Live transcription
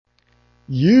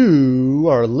You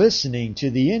are listening to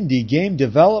the Indie Game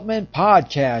Development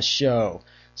Podcast Show,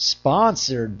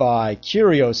 sponsored by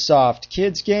Curiosoft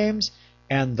Kids Games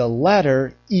and the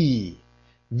letter E.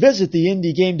 Visit the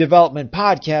Indie Game Development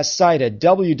Podcast site at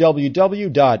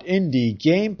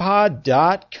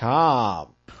www.indiegamepod.com.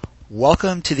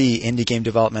 Welcome to the Indie Game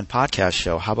Development Podcast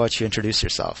Show. How about you introduce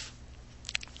yourself?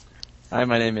 Hi,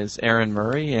 my name is Aaron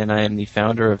Murray, and I am the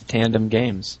founder of Tandem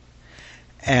Games.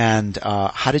 And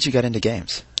how did you get into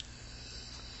games?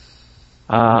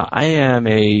 I am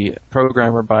a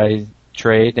programmer by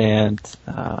trade, and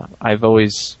I've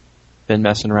always been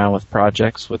messing around with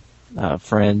projects with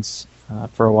friends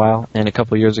for a while. And a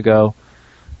couple years ago,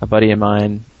 a buddy of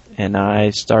mine and I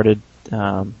started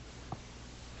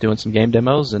doing some game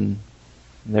demos, and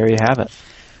there you have it.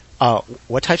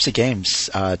 What types of games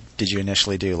did you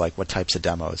initially do? Like, what types of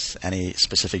demos? Any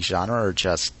specific genre, or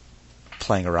just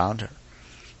playing around?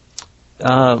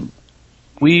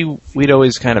 We'd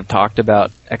always kind of talked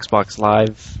about Xbox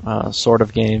Live sort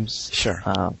of games, sure,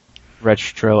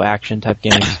 retro action type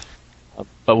games,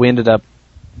 but we ended up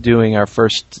doing our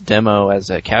first demo as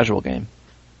a casual game.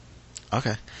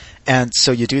 Okay, and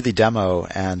so you do the demo,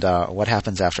 and what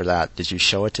happens after that? Did you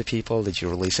show it to people? Did you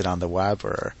release it on the web,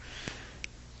 or?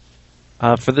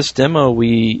 For this demo,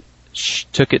 we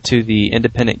took it to the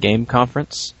Independent Game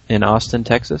Conference in Austin,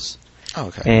 Texas. Oh,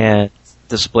 okay. And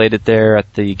displayed it there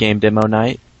at the game demo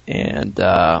night, and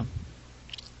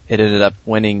it ended up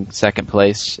winning second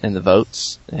place in the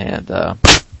votes, and it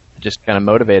just kind of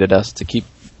motivated us to keep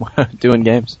doing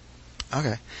games.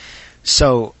 Okay.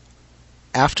 So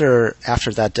after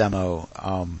that demo,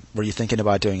 were you thinking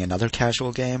about doing another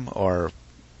casual game, or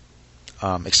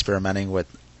experimenting with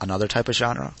another type of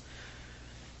genre?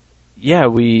 Yeah,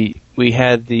 we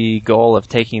had the goal of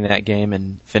taking that game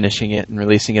and finishing it and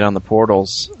releasing it on the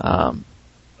portals.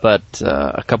 But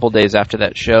a couple days after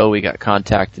that show, we got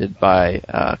contacted by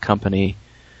a company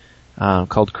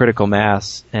called Critical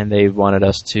Mass, and they wanted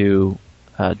us to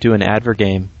do an advert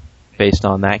game based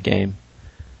on that game,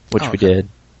 which we did.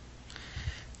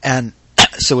 And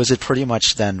so was it pretty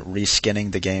much then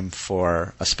reskinning the game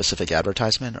for a specific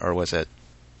advertisement, or was it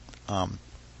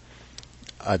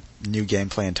a new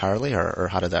gameplay entirely, or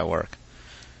how did that work?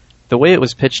 The way it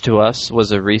was pitched to us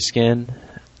was a reskin,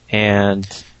 and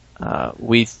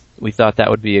we thought that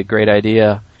would be a great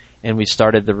idea, and we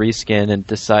started the reskin and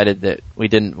decided that we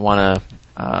didn't want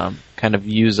to kind of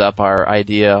use up our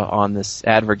idea on this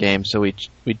advert game, so we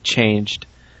changed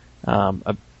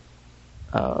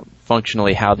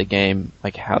functionally how the game,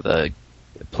 like how the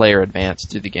player advanced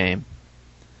through the game.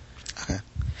 Okay.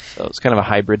 So it's kind of a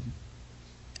hybrid.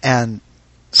 And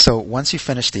so once you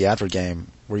finished the advert game,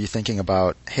 were you thinking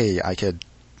about, hey, I could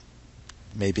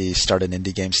maybe start an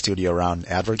indie game studio around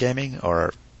advert gaming,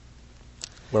 or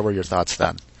where were your thoughts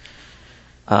then?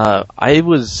 I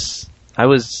was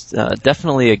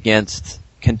definitely against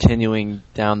continuing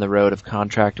down the road of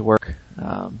contract work.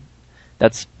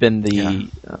 That's been the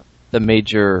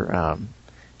major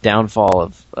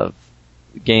downfall of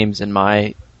games in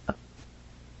my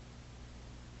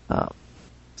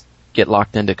get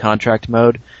locked into contract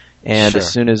mode, and Sure.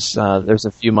 as soon as there's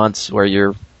a few months where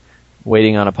you're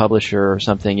waiting on a publisher or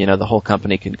something, the whole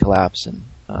company can collapse. And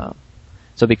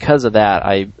so because of that,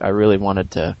 I really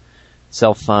wanted to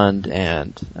self-fund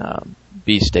and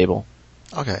be stable.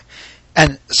 Okay.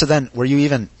 And so then, were you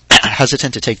even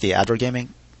hesitant to take the advert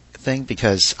gaming thing?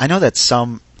 Because I know that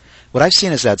what I've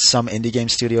seen is that some indie game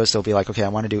studios, they'll be like, okay, I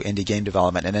want to do indie game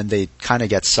development, and then they kind of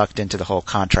get sucked into the whole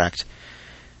contract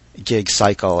gig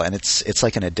cycle, and it's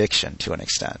like an addiction to an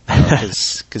extent,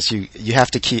 because you have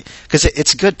to keep, because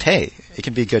it's good pay. It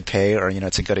can be good pay, or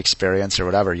it's a good experience or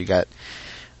whatever you get.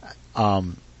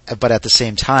 But at the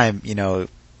same time, to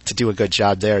do a good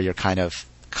job there, you're kind of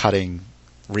cutting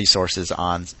resources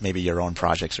on maybe your own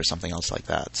projects or something else like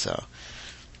that. So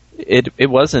it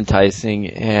was enticing,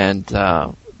 and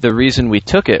the reason we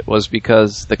took it was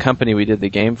because the company we did the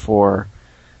game for,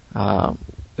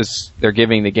 they're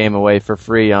giving the game away for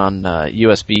free on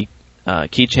USB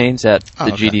keychains at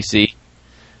the GDC.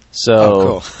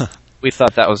 So cool. We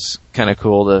thought that was kind of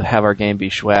cool to have our game be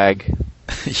swag.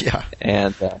 Yeah.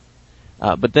 And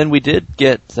but then we did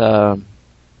get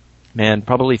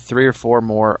probably 3 or 4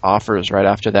 more offers right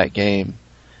after that game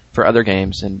for other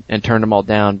games, and turned them all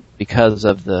down because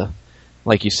of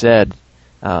like you said,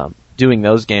 doing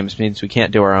those games means we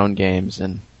can't do our own games,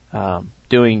 and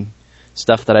doing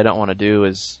stuff that I don't want to do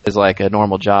is like a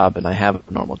normal job, and I have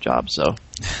a normal job, so.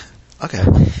 Okay.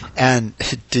 And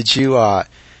did you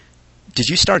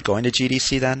start going to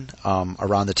GDC then,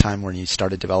 around the time when you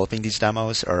started developing these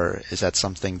demos, or is that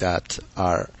something that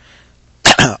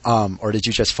or did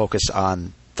you just focus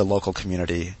on the local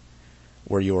community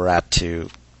where you were at to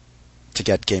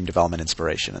get game development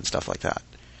inspiration and stuff like that?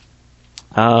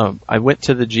 I went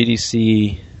to the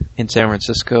GDC in San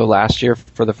Francisco last year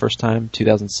for the first time,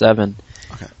 2007.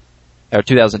 Okay. Or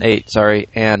 2008, sorry,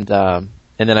 and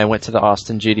then I went to the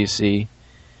Austin GDC,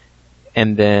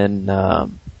 and then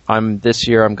this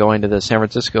year I'm going to the San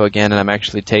Francisco again, and I'm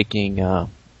actually taking a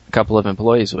couple of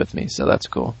employees with me, so that's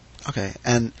cool. Okay,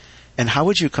 and how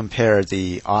would you compare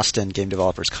the Austin Game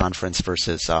Developers Conference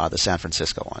versus the San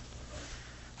Francisco one?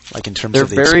 Like in terms of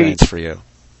the experience for you?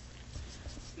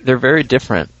 They're very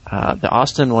different. The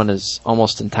Austin one is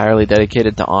almost entirely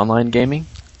dedicated to online gaming.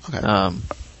 Okay.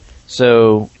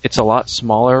 So it's a lot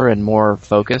smaller and more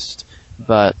focused,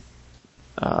 but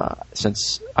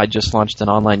since I just launched an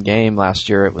online game last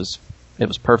year, it was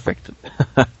perfect.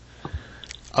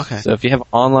 Okay. So if you have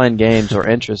online games or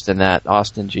interest in that,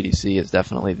 Austin GDC is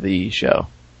definitely the show.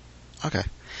 Okay.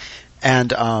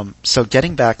 And so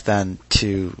getting back then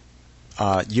to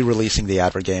you releasing the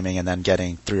Adver Gaming and then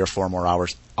getting 3 or 4 more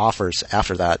offers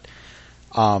after that,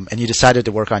 and you decided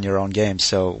to work on your own game.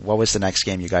 So what was the next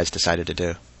game you guys decided to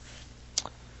do?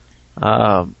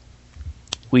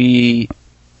 We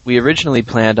originally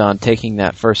planned on taking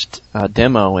that first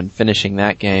demo and finishing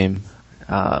that game,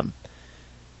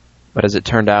 but as it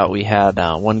turned out, we had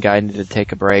one guy needed to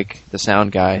take a break, the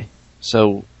sound guy.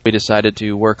 So we decided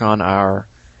to work on our.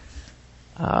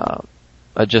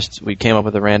 We came up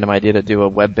with a random idea to do a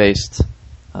web-based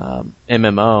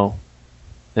MMO.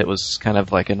 That was kind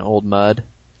of like an old MUD.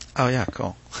 Oh yeah,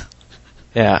 cool.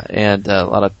 Yeah, and a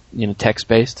lot of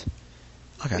text-based.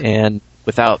 Okay. And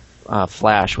without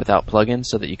Flash, without plugins,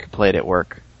 so that you could play it at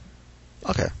work.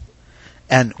 Okay.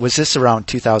 And was this around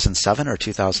 2007 or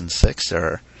 2006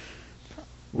 or?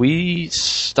 We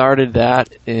started that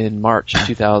in March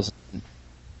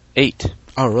 2008.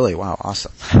 Oh, really? Wow,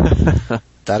 awesome.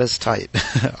 That is tight.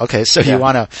 Okay, so Yeah. you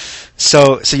want to,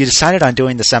 so you decided on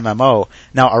doing this MMO.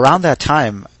 Now, around that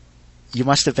time, you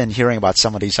must have been hearing about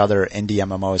some of these other indie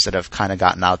MMOs that have kind of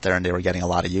gotten out there and they were getting a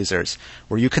lot of users.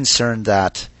 Were you concerned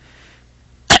that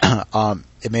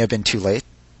it may have been too late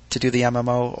to do the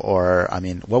MMO, or I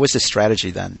mean, what was the strategy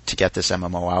then to get this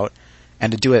MMO out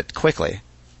and to do it quickly?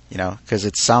 Because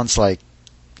it sounds like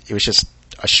it was just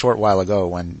a short while ago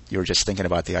when you were just thinking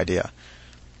about the idea.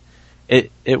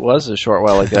 It was a short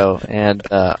while ago, and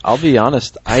I'll be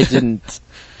honest, I didn't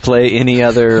play any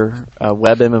other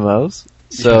web MMOs,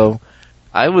 so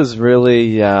I was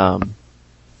really in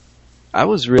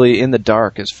the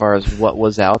dark as far as what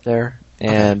was out there,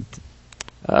 and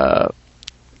I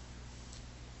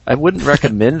wouldn't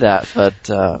recommend that, but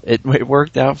it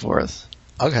worked out for us.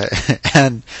 Okay,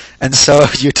 and so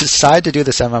you decide to do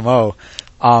this MMO.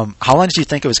 How long did you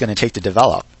think it was going to take to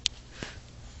develop?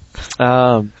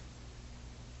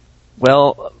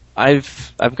 Well,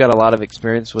 I've got a lot of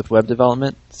experience with web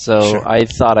development, so Sure. I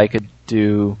thought I could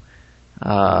do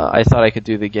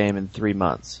the game in 3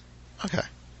 months. Okay,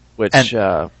 Which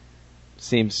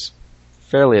seems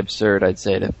fairly absurd, I'd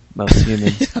say, to most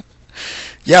humans.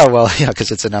 yeah,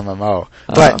 because it's an MMO.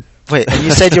 But wait, and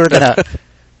you said you were gonna?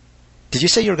 Did you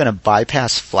say you were gonna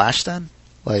bypass Flash then?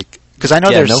 Because I know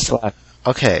there's no Flash.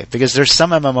 Okay, because there's some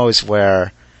MMOs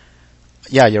where,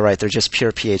 yeah, you're right, they're just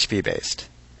pure PHP based.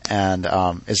 And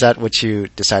is that what you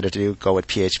decided to do? Go with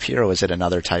PHP, or was it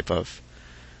another type of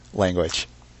language?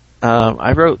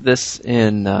 I wrote this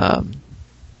in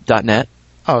 .NET.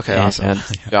 Oh, okay, awesome. And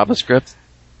JavaScript.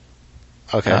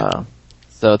 Okay.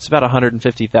 So it's about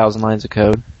 150,000 lines of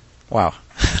code. Wow.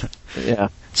 Yeah.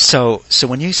 So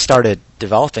when you started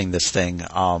developing this thing,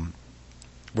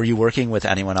 were you working with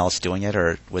anyone else doing it,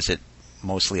 or was it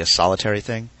mostly a solitary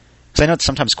thing? Because I know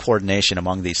sometimes coordination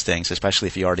among these things, especially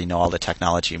if you already know all the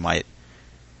technology, might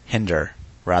hinder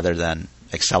rather than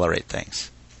accelerate things.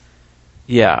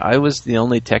 Yeah, I was the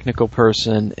only technical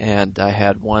person, and I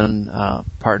had one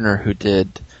partner who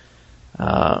did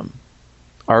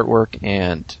artwork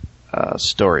and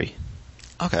story.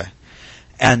 Okay.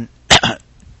 And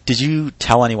did you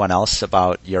tell anyone else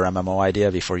about your MMO idea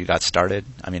before you got started?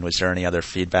 I mean, was there any other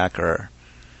feedback or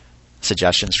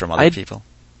suggestions from other people?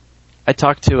 I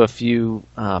talked to a few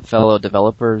fellow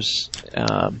developers,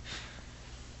 and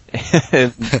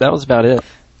that was about it.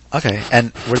 Okay,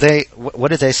 and were they? What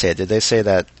did they say? Did they say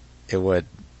that it would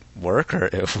work, or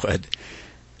it would?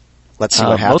 Let's see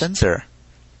what happens, or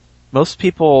most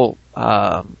people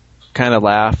kind of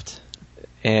laughed,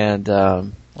 and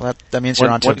well, that means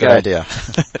you're onto a good idea.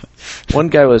 One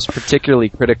guy was particularly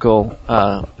critical,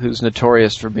 who's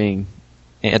notorious for being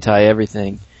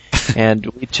anti-everything. And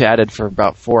we chatted for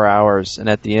about 4 hours, and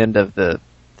at the end of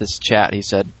this chat, he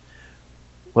said,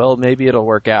 well, maybe it'll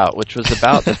work out, which was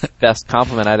about the best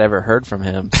compliment I'd ever heard from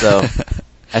him. So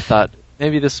I thought,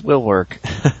 maybe this will work.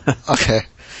 Okay.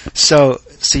 So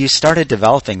you started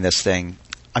developing this thing.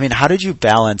 I mean, how did you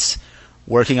balance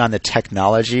working on the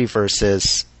technology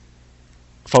versus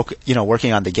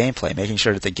working on the gameplay, making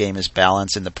sure that the game is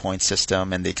balanced in the point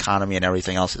system and the economy and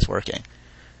everything else is working?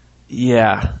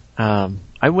 Yeah.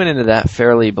 I went into that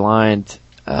fairly blind.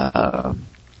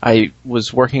 I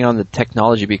was working on the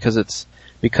technology because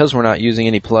we're not using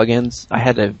any plugins. I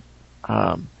had to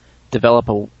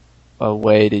develop a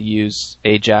way to use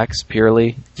Ajax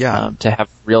purely, to have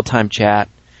real-time chat,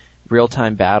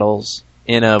 real-time battles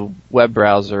in a web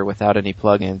browser without any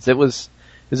plugins. It was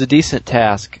a decent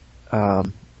task.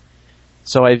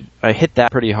 So I hit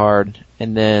that pretty hard,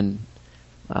 and then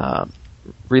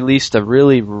released a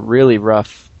really, really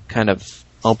rough kind of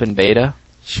open beta.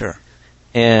 Sure.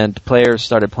 And players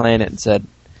started playing it and said,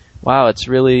 "Wow, it's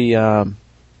really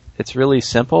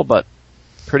simple, but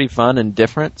pretty fun and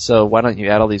different. So why don't you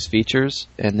add all these features?"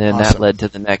 And then Awesome. that led to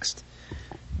the next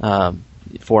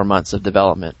 4 months of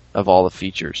development of all the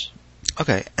features.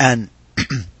 Okay. And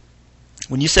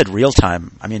when you said real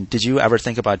time, I mean, did you ever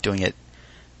think about doing it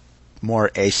more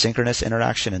asynchronous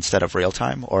interaction instead of real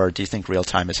time, or do you think real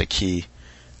time is a key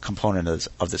component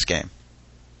of this game?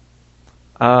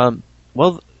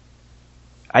 Well,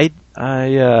 I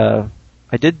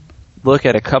did look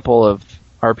at a couple of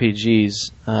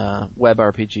RPGs, web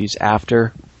RPGs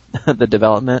after the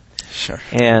development. Sure.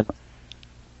 And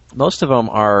most of them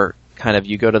are kind of,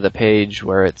 you go to the page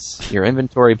where it's your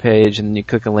inventory page, and then you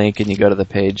click a link and you go to the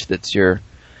page that's you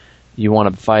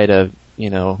want to fight a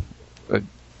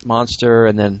monster,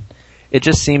 and then it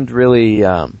just seemed really,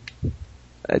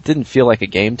 it didn't feel like a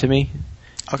game to me.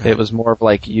 Okay. It was more of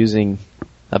like using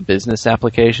a business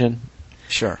application.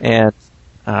 Sure. And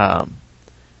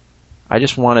I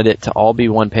just wanted it to all be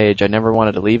one page. I never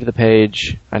wanted to leave the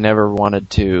page. I never wanted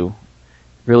to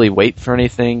really wait for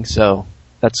anything, so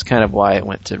that's kind of why it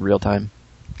went to real time.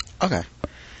 Okay.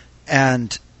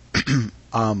 And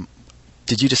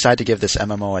did you decide to give this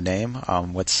MMO a name?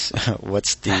 What's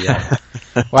the?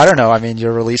 Well, I don't know. I mean,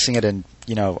 you're releasing it in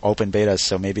open beta,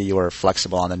 so maybe you were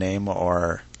flexible on the name,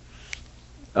 or.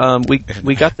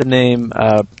 We got the name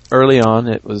early on.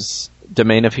 It was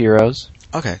Domain of Heroes.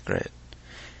 Okay, great.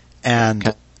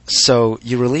 And so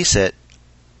you release it.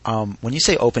 When you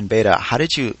say open beta, how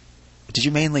did you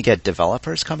mainly get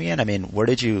developers coming in? I mean, what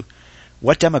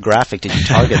demographic did you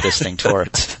target this thing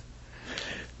towards?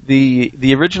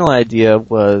 The original idea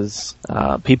was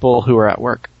people who are at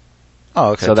work.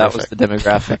 Oh, okay. So that perfect. was the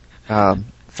demographic.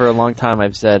 For a long time,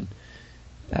 I've said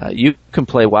you can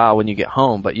play WoW when you get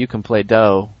home, but you can play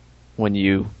Doe when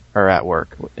you are at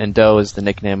work. And Doe is the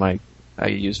nickname I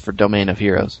use for Domain of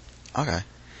Heroes. Okay.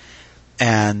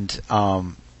 And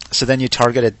so then you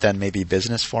targeted then maybe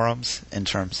business forums in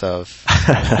terms of.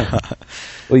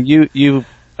 Well, you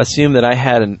assume that I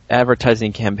had an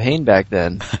advertising campaign back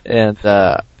then, and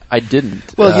I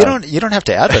didn't. Well, you don't have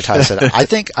to advertise it. I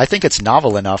think it's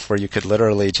novel enough where you could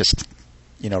literally just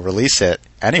release it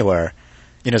anywhere,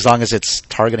 as long as it's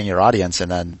targeting your audience,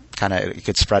 and then kind of it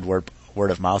could spread word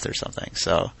of mouth or something.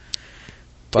 So,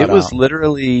 but, it was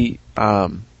literally I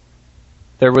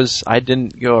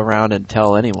didn't go around and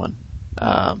tell anyone.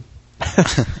 I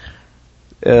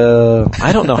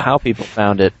don't know how people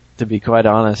found it, to be quite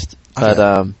honest, but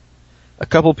a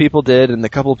couple people did, and a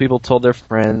couple people told their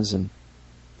friends, and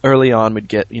early on we'd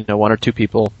get 1 or 2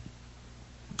 people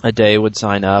a day would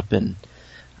sign up, and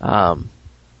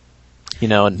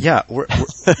and yeah.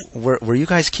 Were you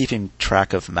guys keeping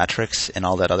track of metrics and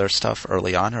all that other stuff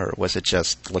early on, or was it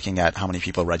just looking at how many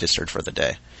people registered for the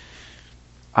day?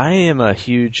 I am a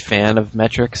huge fan of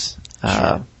metrics.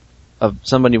 Sure.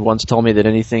 Somebody once told me that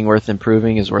anything worth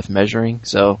improving is worth measuring.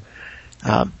 So,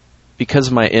 because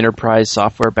of my enterprise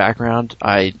software background,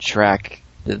 I track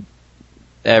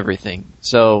everything.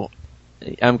 So,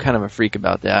 I'm kind of a freak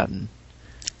about that, and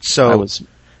so I was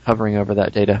hovering over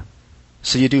that data.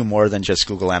 So you do more than just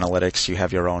Google Analytics. You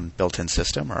have your own built-in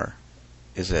system, or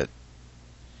is it?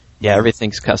 Yeah,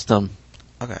 everything's custom.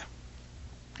 Okay.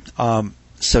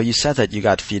 So you said that you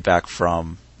got feedback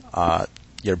from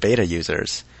your beta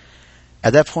users.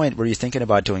 At that point, were you thinking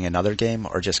about doing another game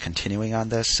or just continuing on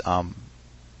this? What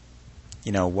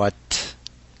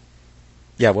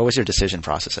was your decision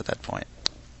process at that point?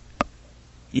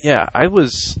 Yeah, I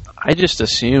just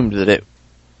assumed that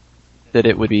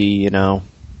it would be,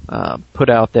 put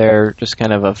out there, just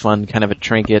kind of a fun, kind of a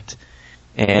trinket,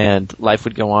 and life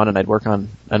would go on and I'd work on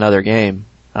another game.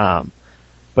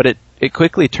 But it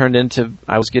quickly turned into,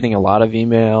 I was getting a lot of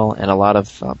email and a lot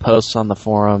of posts on the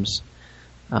forums,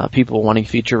 people wanting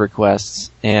feature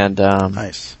requests, and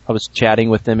Nice. I was chatting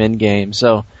with them in game.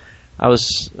 So I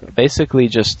was basically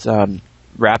just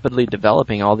rapidly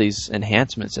developing all these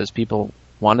enhancements as people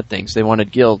wanted things. They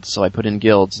wanted guilds, so I put in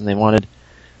guilds, and they wanted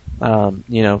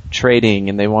trading,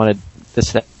 and they wanted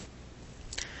this, that,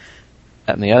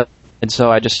 and the other. And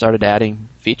so I just started adding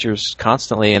features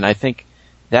constantly, and I think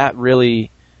that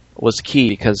really was key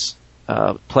because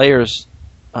players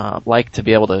like to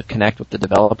be able to connect with the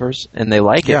developers, and they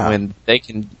like it when they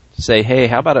can say, hey,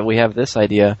 how about it we have this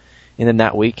idea, and then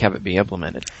that week have it be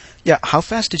implemented. Yeah, how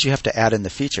fast did you have to add in the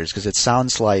features? Because it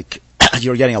sounds like you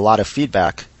were getting a lot of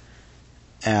feedback,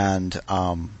 and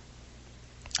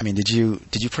did you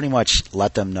pretty much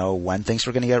let them know when things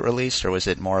were going to get released, or was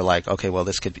it more like, okay, well,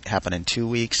 this could happen in 2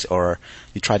 weeks, or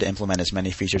you tried to implement as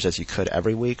many features as you could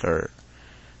every week, or?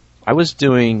 I was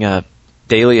doing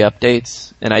daily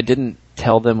updates, and I didn't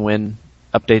tell them when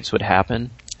updates would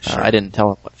happen. Sure. I didn't tell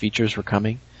them what features were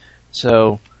coming.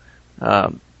 So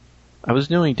I was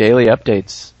doing daily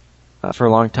updates for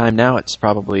a long time. Now it's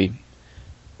probably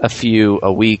a few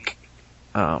a week.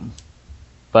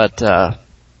 But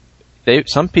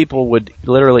some people would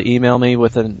literally email me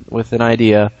with an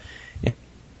idea,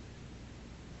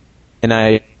 and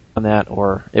I on that,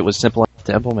 or it was simple enough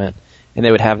to implement, and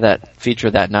they would have that feature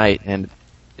that night, and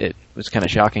it was kind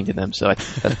of shocking to them. So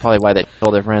that's probably why they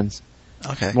told their friends.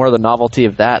 Okay. More the novelty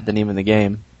of that than even the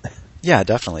game. Yeah,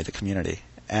 definitely the community.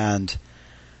 And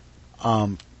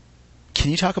can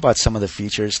you talk about some of the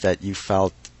features that you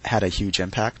felt had a huge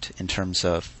impact in terms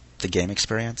of the game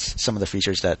experience? Some of the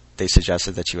features that they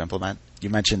suggested that you implement. You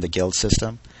mentioned the guild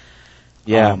system.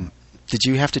 Yeah. Did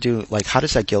you have to do, how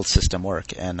does that guild system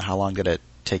work, and how long did it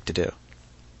take to do?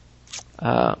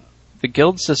 The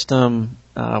guild system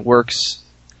works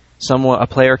somewhat. A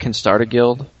player can start a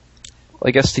guild. I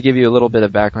guess to give you a little bit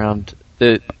of background,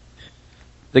 the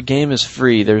game is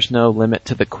free. There's no limit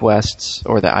to the quests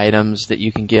or the items that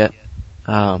you can get.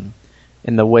 And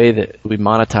the way that we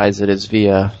monetize it is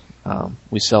via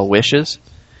we sell wishes,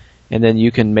 and then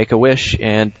you can make a wish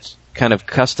and kind of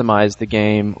customize the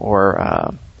game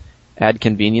or add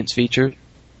convenience features.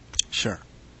 Sure.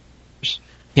 You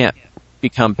can't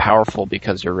become powerful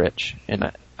because you're rich,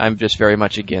 and I'm just very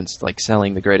much against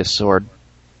selling the greatest sword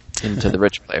into the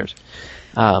rich players.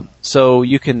 So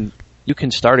you can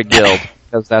start a guild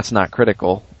because that's not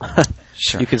critical.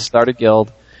 Sure. You can start a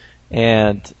guild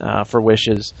and for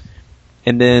wishes,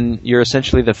 and then you're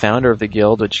essentially the founder of the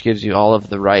guild, which gives you all of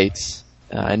the rights,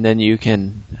 and then you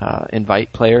can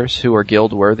invite players who are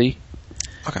guild worthy.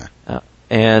 Okay.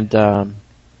 And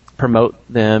promote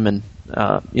them, and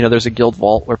there's a guild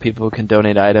vault where people can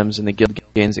donate items, and the guild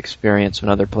gains experience when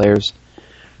other players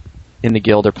in the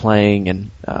guild are playing,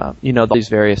 and these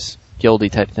various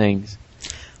guildy type things.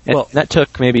 And Well, that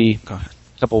took maybe a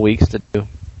couple weeks to do.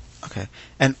 Okay.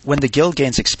 And when the guild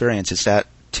gains experience, is that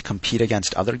to compete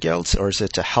against other guilds, or is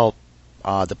it to help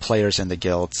the players in the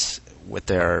guilds with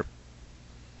their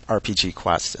RPG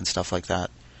quests and stuff like that?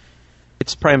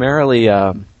 It's primarily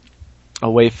a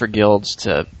way for guilds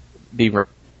to be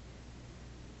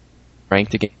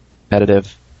ranked against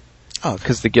competitive,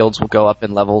 because the guilds will go up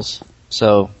in levels.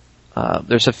 So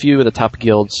there's a few of the top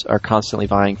guilds are constantly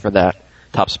vying for that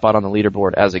top spot on the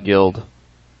leaderboard as a guild.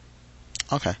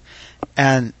 Okay.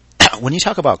 And when you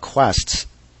talk about quests,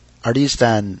 are these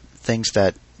then things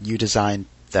that you design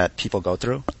that people go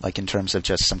through, like in terms of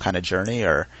just some kind of journey,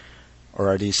 or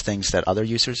are these things that other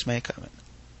users make?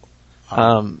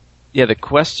 Yeah, the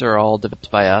quests are all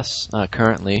developed by us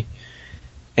currently,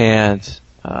 and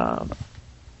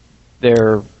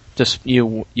they're just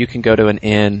you can go to an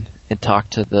inn and talk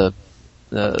to the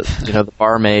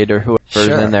barmaid or whoever's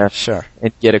in there, sure,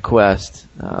 and get a quest.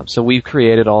 So we've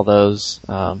created all those.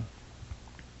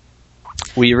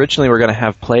 We originally were going to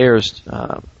have players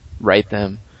write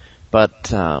them,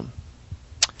 but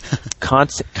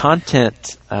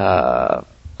content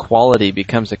quality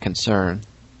becomes a concern.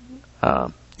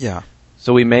 Yeah.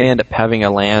 So we may end up having a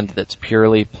land that's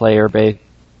purely player-based,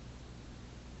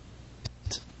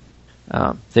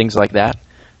 things like that.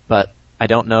 But I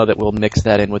don't know that we'll mix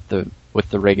that in with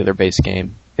the regular base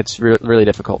game. It's really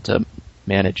difficult to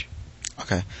manage.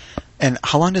 Okay. And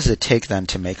how long does it take then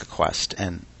to make a quest?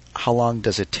 And how long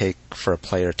does it take for a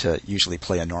player to usually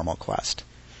play a normal quest?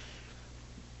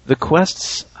 The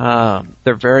quests,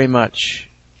 they're very much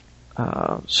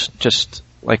just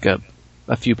like a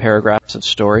few paragraphs of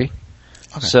story.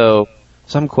 Okay. So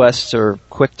some quests are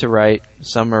quick to write.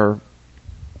 Some are,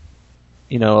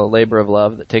 a labor of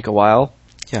love that take a while.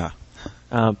 Yeah.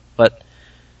 But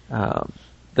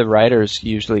the writers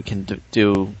usually can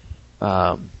do,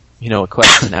 a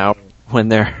quest an hour when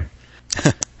they're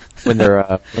when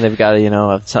they've got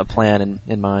a plan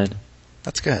in mind.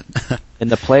 That's good.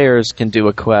 And the players can do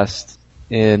a quest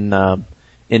in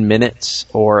minutes,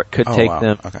 or it could take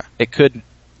them. Okay. It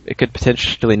could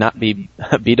potentially not be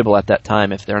beatable at that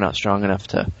time if they're not strong enough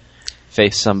to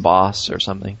face some boss or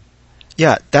something.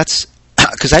 Yeah, that's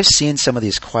because I've seen some of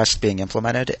these quests being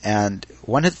implemented, and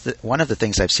one of the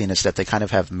things I've seen is that they kind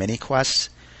of have mini quests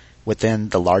within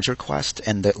the larger quest,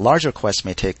 and the larger quest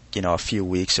may take a few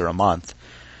weeks or a month,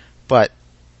 but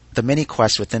the mini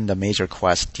quest within the major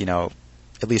quest,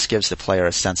 at least gives the player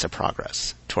a sense of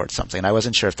progress towards something. And I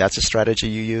wasn't sure if that's a strategy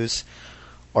you use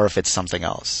or if it's something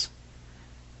else.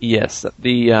 Yes,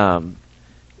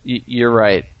 you're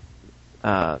right.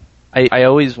 I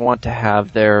always want to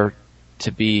have there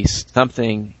to be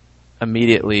something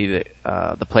immediately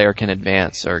that the player can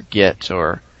advance or get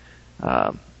or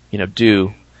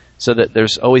do, so that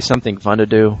there's always something fun to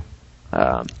do.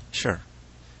 Sure.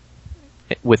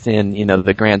 Within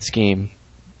the grand scheme,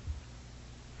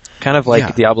 kind of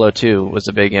like Diablo 2 was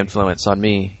a big influence on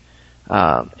me,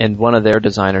 and one of their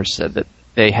designers said that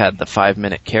they had the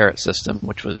 5-minute carrot system,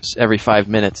 which was every 5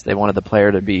 minutes they wanted the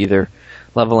player to be either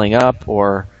leveling up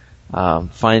or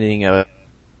finding a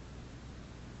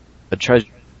treasure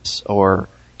or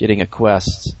getting a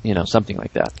quest, something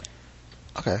like that.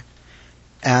 Okay.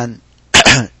 And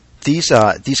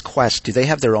these quests, do they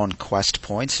have their own quest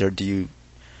points, or do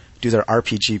their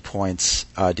RPG points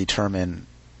determine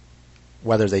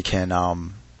whether they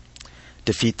can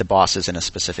defeat the bosses in a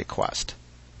specific quest?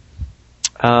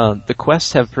 The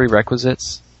quests have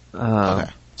prerequisites. Okay.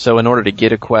 So in order to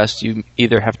get a quest, you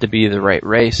either have to be the right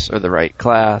race or the right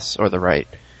class or the right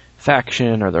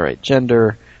faction or the right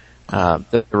gender,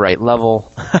 the right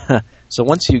level. So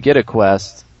once you get a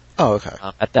quest,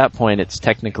 at that point it's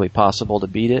technically possible to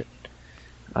beat it.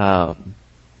 And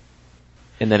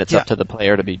then it's up to the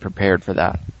player to be prepared for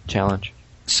that challenge.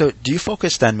 So do you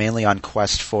focus then mainly on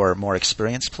quests for more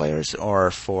experienced players or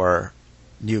for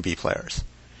newbie players?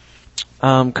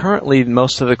 Currently,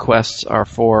 most of the quests are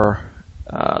for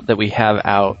that we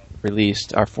have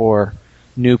released are for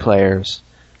new players.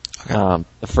 Okay.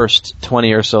 The first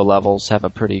 20 or so levels have a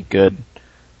pretty good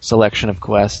selection of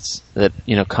quests that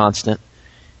constant,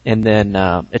 and then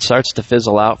it starts to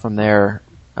fizzle out from there.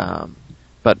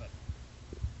 But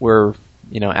we're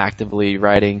actively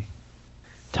writing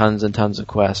tons and tons of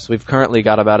quests. We've currently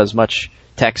got about as much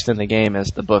text in the game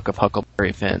as the book of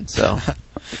Huckleberry Finn, so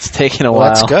it's taken a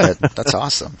while. That's good. That's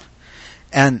awesome.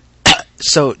 And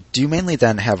so do you mainly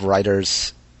then have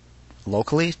writers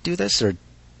locally do this, or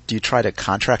do you try to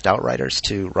contract out writers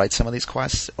to write some of these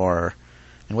quests, and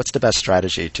what's the best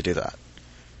strategy to do that?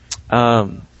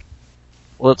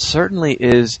 Well, it certainly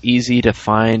is easy to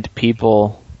find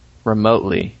people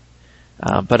remotely,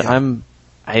 but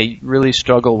I really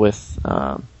struggle with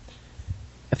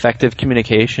effective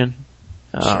communication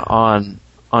on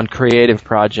creative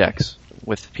projects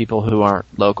with people who aren't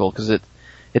local, because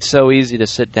it's so easy to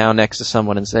sit down next to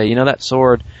someone and say, that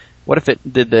sword, what if it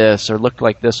did this or looked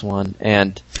like this one,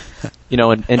 and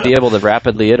and be able to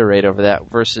rapidly iterate over that,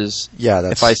 versus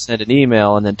if I send an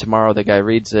email and then tomorrow the guy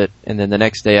reads it and then the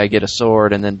next day I get a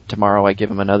sword and then tomorrow I give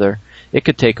him another. It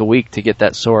could take a week to get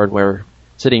that sword, where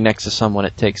sitting next to someone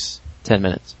it takes 10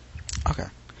 minutes. Okay.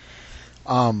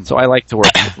 So I like to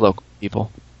work with local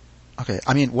people. Okay.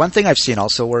 I mean, one thing I've seen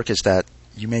also work is that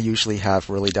you may usually have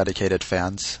really dedicated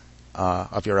fans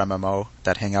of your MMO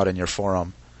that hang out in your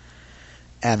forum,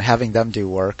 and having them do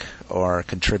work or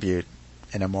contribute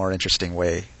in a more interesting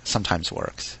way sometimes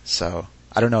works. So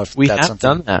I don't know if that's something. We have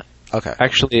done that. Okay.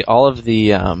 Actually, all of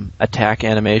the attack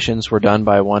animations were done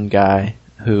by one guy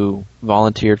who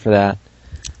volunteered for that.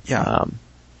 Yeah.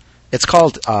 It's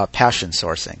called passion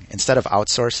sourcing. Instead of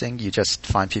outsourcing, you just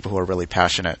find people who are really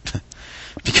passionate.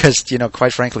 Because,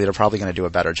 quite frankly, they're probably going to do a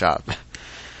better job.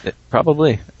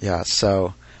 Probably. Yeah,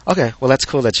 so, okay, well, that's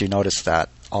cool that you noticed that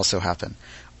also happen.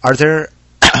 Are there,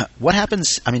 what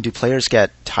happens, do players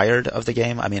get tired of the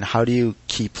game? How do you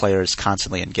keep players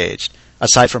constantly engaged?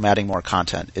 Aside from adding more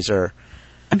content, is there...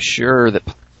 I'm sure that...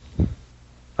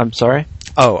 I'm sorry?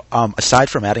 Aside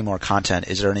from adding more content,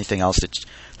 is there anything else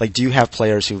that... do you have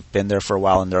players who've been there for a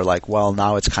while and they're like, well,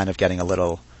 now it's kind of getting a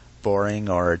little boring,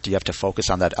 or do you have to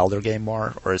focus on that Elder game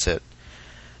more, or is it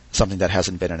something that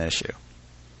hasn't been an issue?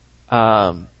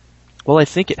 Well, I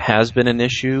think it has been an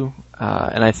issue,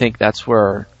 and I think that's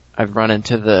where I've run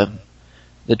into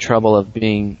the trouble of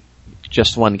being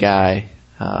just one guy.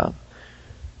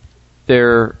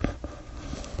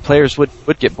 Players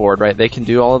would get bored, right? They can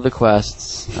do all of the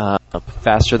quests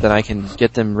faster than I can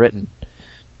get them written.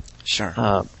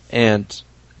 Sure. And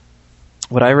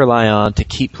what I rely on to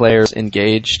keep players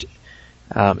engaged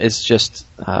is just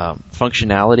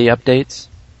functionality updates.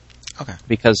 Okay.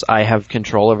 Because I have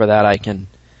control over that, I can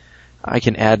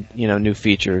add new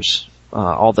features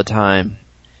all the time,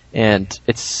 and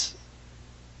it's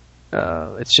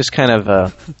just kind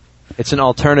of it's an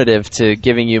alternative to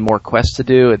giving you more quests to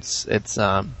do. It's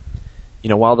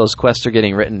while those quests are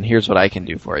getting written, here's what I can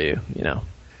do for you.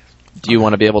 Do you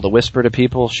want to be able to whisper to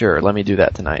people? Sure, let me do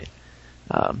that tonight.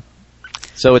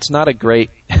 So it's not a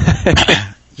great.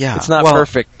 Yeah, it's not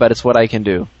perfect, but it's what I can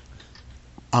do.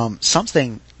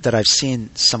 Something that I've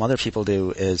seen some other people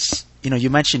do is, you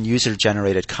mentioned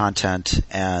user-generated content,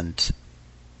 and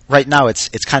right now it's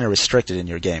kind of restricted in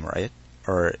your game, right?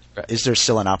 Or is there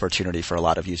still an opportunity for a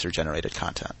lot of user-generated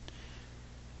content?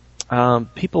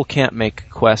 People can't make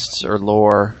quests or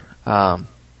lore.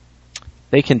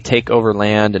 They can take over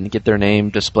land and get their name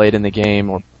displayed in the game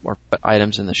or put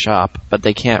items in the shop, but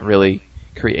they can't really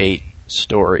create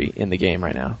story in the game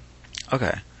right now.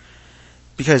 Okay.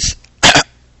 Because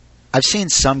I've seen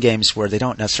some games where they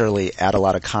don't necessarily add a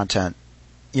lot of content,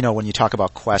 when you talk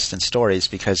about quests and stories,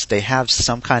 because they have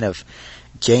some kind of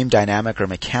game dynamic or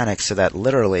mechanic so that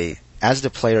literally, as the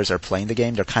players are playing the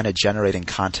game, they're kind of generating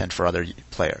content for other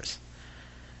players.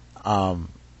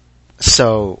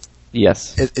 So,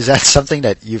 yes, is that something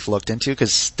that you've looked into?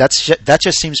 Because that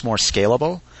just seems more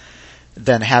scalable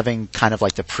than having kind of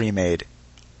like the pre-made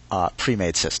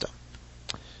system.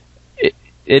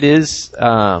 It is.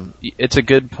 It's a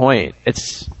good point.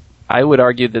 I would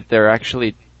argue that they're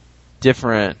actually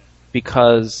different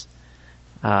because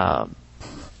I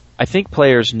think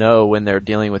players know when they're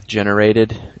dealing with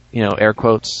generated, air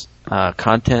quotes,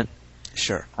 content.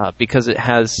 Sure. Because it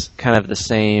has kind of the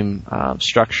same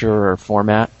structure or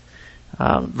format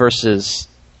versus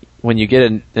when you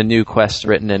get a new quest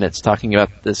written and it's talking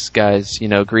about this guy's,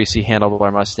 greasy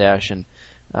handlebar mustache and,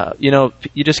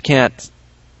 you just can't.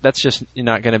 That's just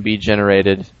not going to be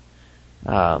generated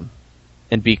and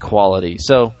be quality.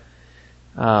 So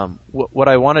what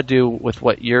I want to do with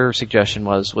what your suggestion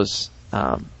was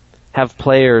have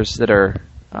players that are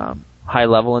high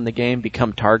level in the game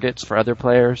become targets for other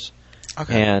players.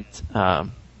 Okay.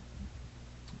 And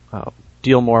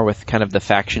deal more with kind of the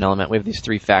faction element. We have these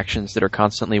 3 factions that are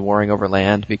constantly warring over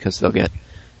land because they'll get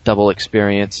double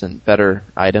experience and better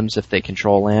items if they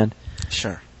control land.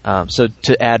 Sure. So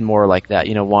to add more like that,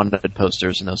 wanted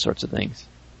posters and those sorts of things.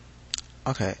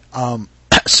 Okay.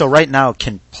 So right now,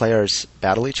 can players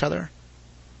battle each other?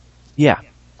 Yeah.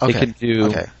 Okay. They can do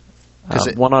okay.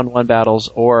 one-on-one battles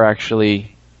or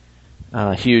actually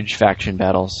huge faction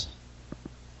battles.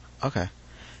 Okay.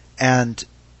 And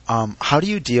how do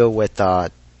you deal with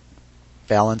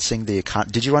balancing the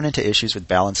econ? Did you run into issues with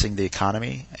balancing the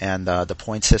economy and the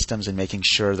point systems and making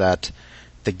sure that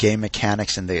the game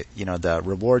mechanics and the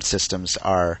reward systems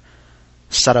are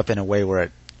set up in a way where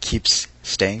it keeps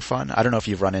staying fun? I don't know if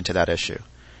you've run into that issue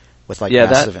with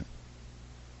massive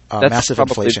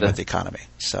inflation with the economy.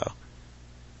 So,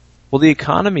 well, the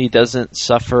economy doesn't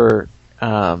suffer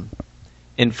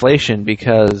inflation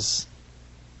because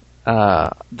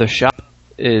the shop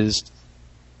is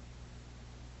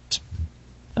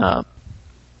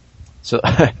so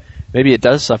maybe it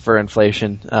does suffer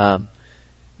inflation.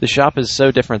 The shop is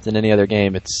so different than any other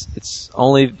game. It's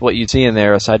only what you see in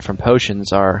there, aside from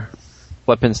potions, are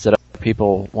weapons that other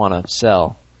people want to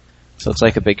sell. So it's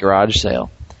like a big garage sale.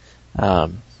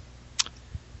 Okay.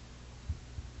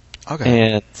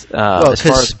 And as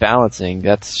far as balancing,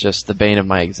 that's just the bane of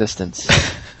my existence.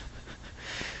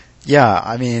 Yeah,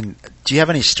 I mean, do you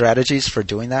have any strategies for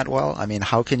doing that well? I mean,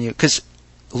 how can you... Because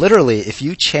literally, if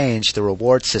you change the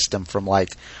reward system from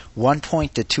 1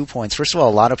 point to 2 points, first of all,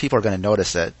 a lot of people are going to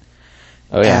notice it.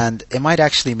 Oh, yeah. And it might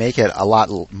actually make it a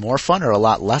lot more fun or a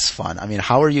lot less fun. I mean,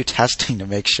 how are you testing to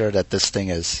make sure that this thing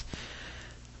is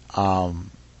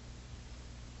fun?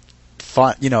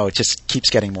 It just keeps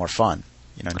getting more fun,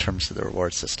 in terms of the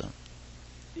reward system.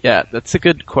 Yeah, that's a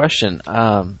good question.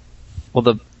 Well,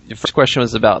 the first question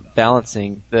was about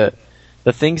balancing the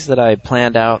things that I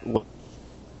planned out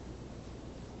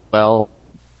well,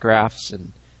 graphs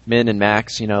and min and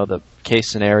max, the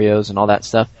case scenarios and all that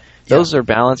stuff. Those are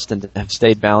balanced and have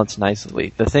stayed balanced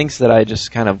nicely. The things that I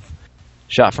just kind of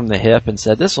shot from the hip and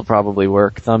said, this will probably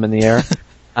work, thumb in the air,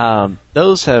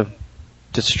 those have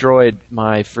destroyed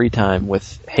my free time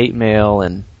with hate mail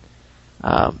and,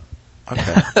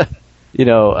 okay.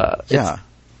 yeah.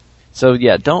 So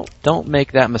yeah, don't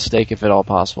make that mistake if at all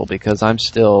possible, because I'm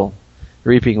still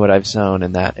reaping what I've sown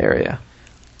in that area.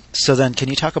 So then, can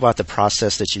you talk about the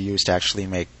process that you use to actually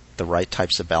make the right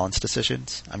types of balance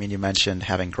decisions? I mean, you mentioned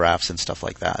having graphs and stuff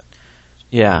like that.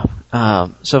 Yeah.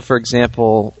 So for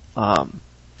example,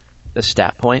 the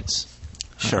stat points.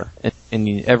 Sure.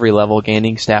 In every level,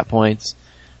 gaining stat points.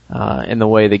 And the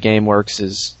way the game works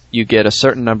is you get a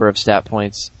certain number of stat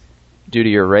points due to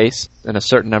your race and a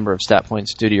certain number of stat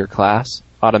points due to your class,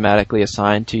 automatically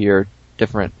assigned to your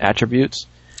different attributes.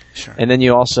 Sure. And then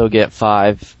you also get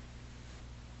 5.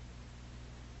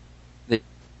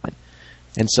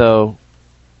 And so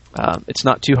it's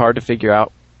not too hard to figure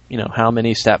out, how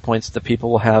many stat points the people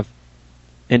will have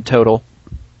in total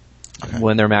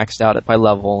when they're maxed out by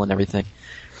level and everything.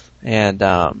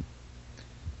 And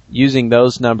using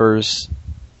those numbers,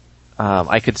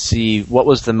 I could see what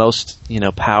was the most,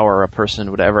 power a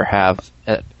person would ever have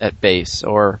at base,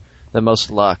 or the most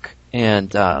luck.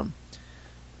 And,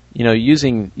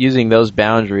 using those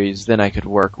boundaries, then I could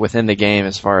work within the game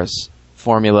as far as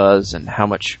formulas and how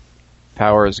much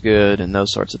power is good and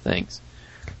those sorts of things.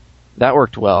 That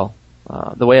worked well.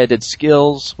 The way I did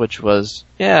skills, which was,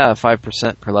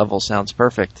 5% per level sounds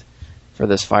perfect for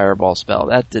this fireball spell.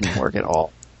 That didn't work at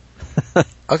all.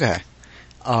 Okay.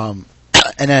 And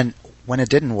then when it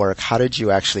didn't work, how did you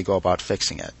actually go about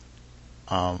fixing it?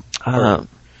 I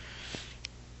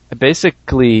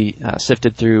basically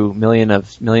sifted through millions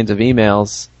of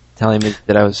emails telling me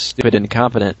that I was stupid and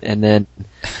incompetent, and then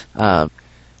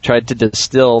tried to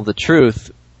distill the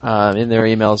truth in their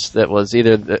emails that was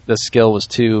either the skill was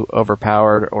too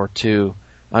overpowered or too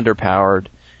underpowered,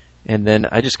 and then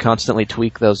I just constantly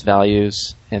tweak those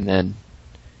values, and then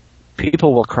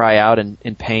people will cry out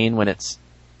in pain when it's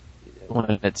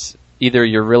either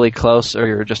you're really close or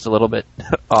you're just a little bit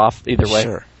off, either way.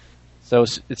 Sure. So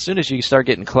as soon as you start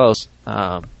getting close,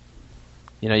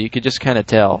 you could just kind of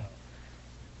tell.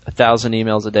 1,000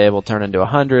 emails a day will turn into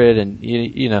 100, and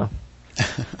you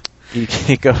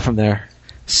can't go from there.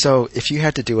 So if you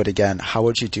had to do it again, how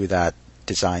would you do that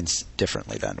designs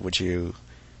differently then?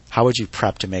 How would you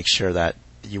prep to make sure that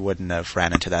you wouldn't have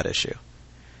ran into that issue?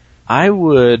 I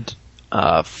would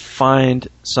find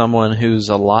someone who's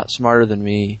a lot smarter than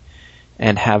me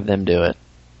and have them do it.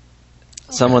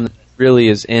 Okay. Someone that really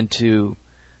is into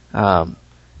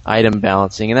item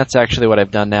balancing, and that's actually what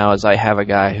I've done now. Is I have a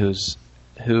guy who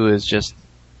is just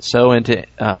so into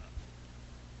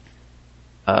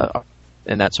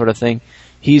and that sort of thing.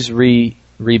 He's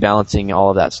rebalancing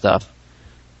all of that stuff,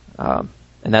 and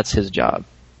that's his job.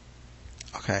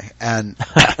 Okay, and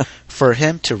for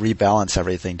him to rebalance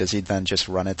everything, does he then just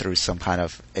run it through some kind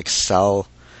of Excel,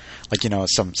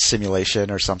 some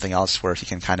simulation or something else where he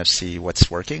can kind of see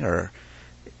what's working, or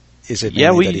is it?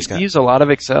 Yeah, we use a lot of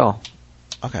Excel.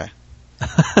 Okay,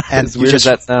 and as weird as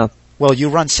that sounds. Well, you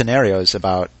run scenarios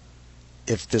about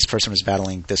if this person was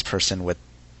battling this person with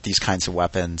these kinds of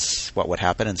weapons, what would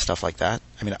happen and stuff like that.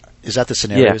 I mean, is that the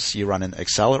scenarios you run in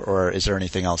Excel, or is there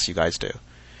anything else you guys do?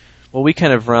 Well, we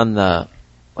kind of run the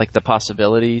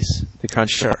possibilities, the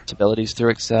crunch possibilities through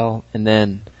Excel, and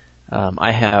then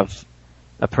I have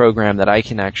a program that I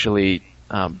can actually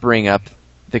bring up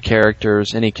the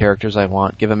characters, any characters I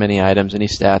want, give them any items, any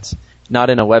stats, not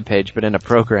in a web page, but in a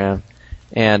program,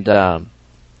 and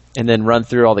then run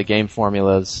through all the game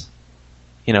formulas,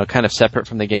 kind of separate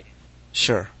from the game.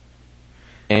 Sure.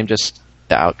 Game, just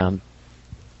the outcome.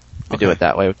 We do it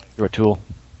that way through a tool.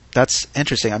 That's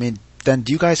interesting. I mean, then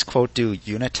do you guys do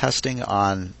unit testing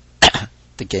on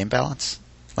the game balance?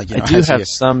 I do have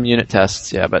some unit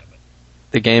tests, yeah, but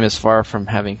the game is far from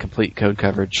having complete code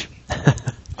coverage.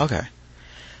 Okay.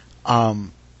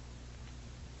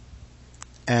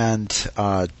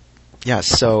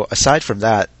 So aside from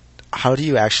that, how do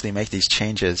you actually make these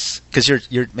changes? Because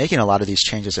you're making a lot of these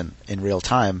changes in real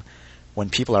time when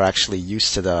people are actually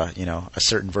used to a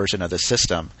certain version of the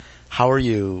system. How are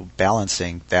you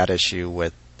balancing that issue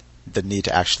with the need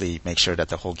to actually make sure that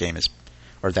the whole game is,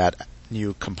 or that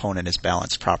new component is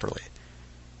balanced properly?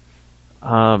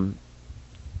 I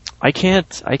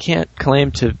can't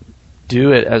claim to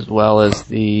do it as well as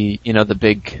the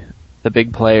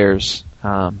big players,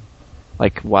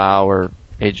 like WoW or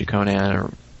Age of Conan or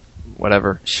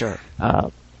whatever. Sure.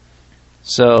 I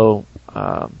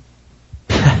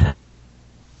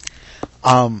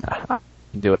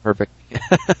can do it perfect.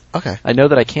 Okay. I know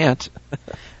that I can't.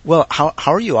 Well, how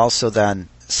are you also then,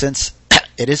 since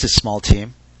it is a small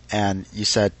team, and you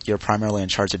said you're primarily in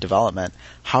charge of development,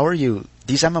 how are you,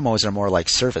 these MMOs are more like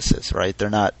services, right? They're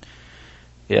not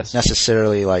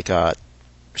necessarily like a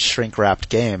shrink-wrapped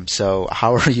game, so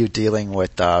how are you dealing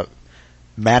with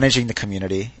managing the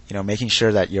community, making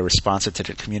sure that you're responsive to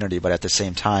the community, but at the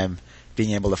same time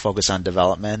being able to focus on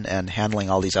development and handling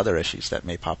all these other issues that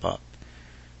may pop up?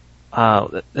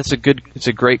 It's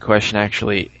a great question,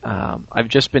 actually. I've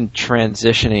just been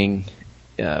transitioning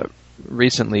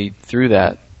recently through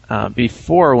that.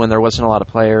 Before, when there wasn't a lot of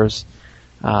players,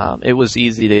 it was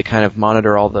easy to kind of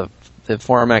monitor all the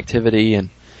forum activity and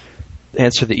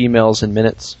answer the emails in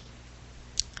minutes.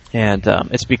 And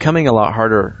it's becoming a lot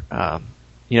harder.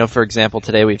 For example,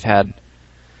 today we've had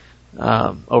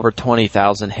over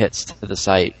 20,000 hits to the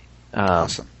site.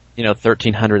 Awesome.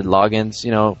 1,300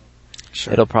 logins.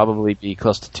 Sure. It'll probably be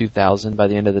close to 2,000 by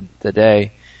the end of the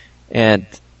day. And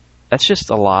that's just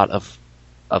a lot of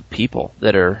people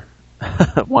that are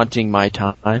wanting my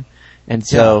time. And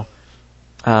so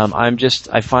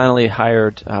I finally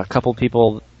hired a couple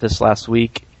people this last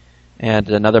week and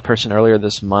another person earlier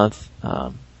this month.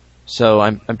 So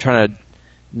I'm trying to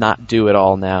not do it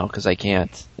all now because I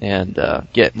can't and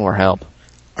get more help.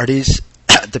 Are these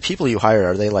the people you hire?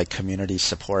 Are they like community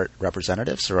support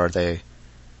representatives, or are they?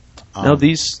 No,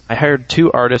 I hired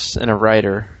 2 artists and a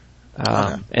writer,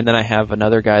 and then I have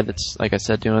another guy that's, like I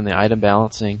said, doing the item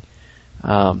balancing,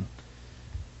 and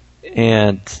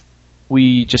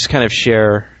we just kind of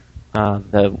share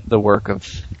the work of,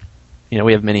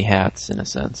 we have many hats in a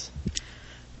sense.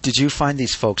 Did you find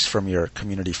these folks from your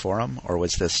community forum, or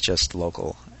was this just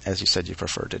local, as you said you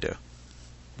prefer to do?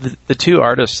 The 2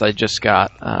 artists I just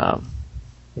got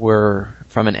were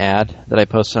from an ad that I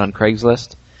posted on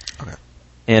Craigslist. Okay.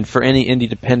 And for any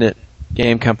independent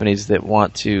game companies that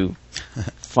want to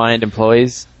find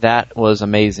employees, that was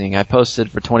amazing. I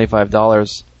posted for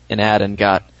 $25 an ad and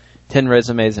got 10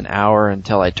 resumes an hour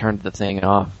until I turned the thing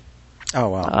off. Oh,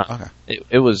 wow. Okay.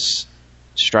 It was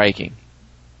striking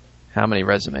how many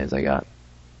resumes I got.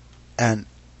 And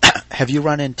have you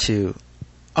run into...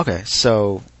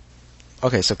 So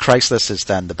Craigslist is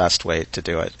then the best way to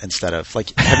do it instead of,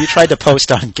 have you tried to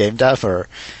post on Game Dev or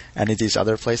any of these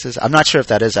other places? I'm not sure if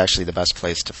that is actually the best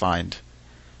place to find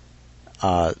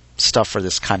stuff for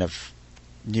this kind of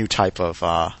new type of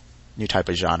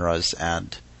genres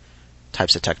and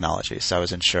types of technology. So I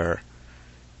wasn't sure.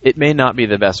 It may not be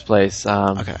the best place.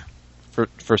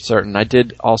 For certain. I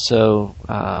did also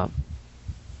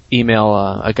email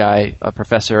a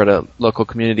professor at a local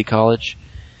community college,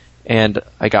 and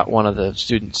I got one of the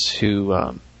students who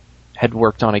had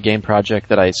worked on a game project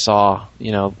that I saw,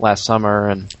 last summer,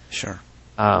 and sure.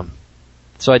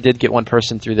 So I did get one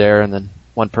person through there, and then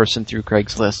one person through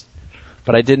Craigslist.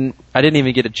 But I didn't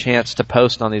even get a chance to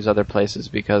post on these other places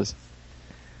because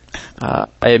I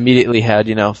immediately had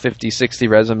 50, 60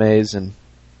 resumes and.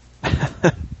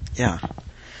 Yeah.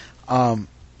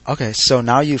 Okay, so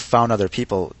now you've found other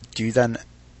people. Do you then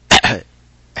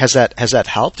has that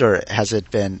helped, or has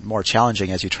it been more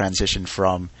challenging as you transition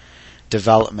from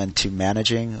development to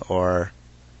managing, or?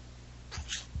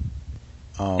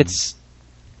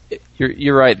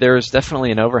 You're right. There's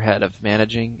definitely an overhead of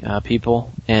managing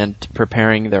people and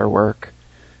preparing their work,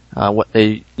 what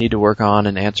they need to work on,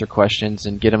 and answer questions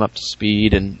and get them up to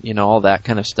speed, and all that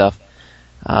kind of stuff.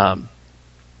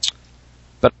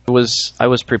 But I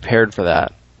was prepared for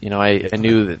that. I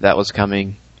knew that was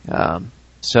coming.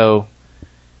 So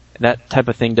that type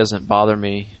of thing doesn't bother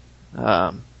me.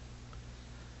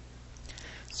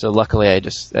 So luckily,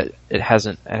 it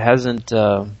hasn't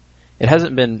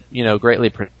been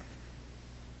greatly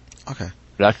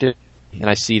productive, and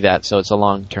I see that. So it's a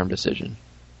long-term decision.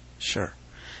 Sure.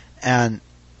 And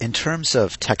in terms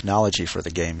of technology for the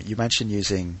game, you mentioned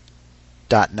using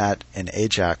 .NET and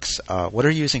Ajax. What are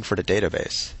you using for the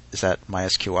database? Is that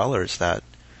MySQL, or is that?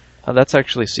 That's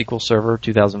actually SQL Server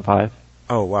 2005.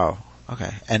 Oh, wow.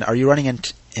 Okay. And are you running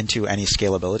into any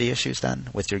scalability issues then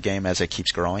with your game as it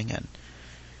keeps growing? And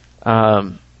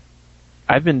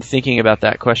I've been thinking about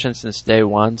that question since day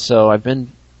one, so I've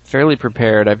been fairly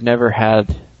prepared. I've never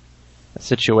had a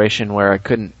situation where I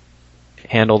couldn't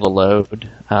handle the load.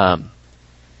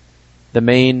 The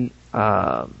main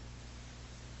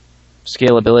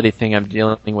scalability thing I'm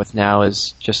dealing with now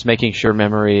is just making sure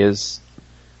memory is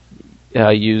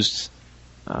used,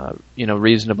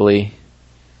 reasonably,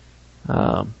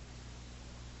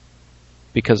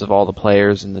 because of all the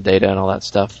players and the data and all that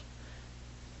stuff.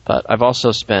 But I've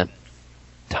also spent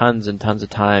tons and tons of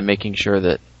time making sure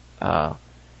that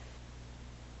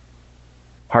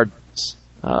hard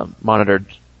monitored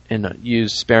and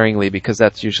used sparingly, because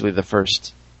that's usually the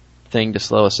first thing to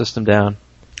slow a system down.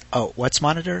 Oh, what's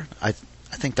monitor? I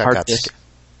think that hard got disk.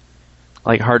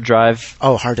 Like hard drive.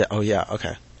 Oh, hard disk. Oh, yeah.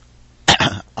 Okay.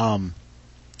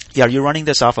 Yeah. Are you running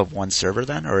this off of one server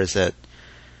then, or is it?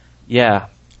 Yeah.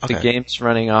 Okay. The game's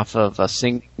running off of a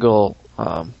single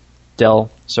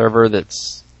Dell server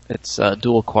it's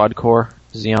dual quad core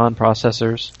Xeon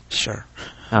processors. Sure.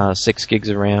 6 gigs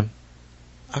of RAM.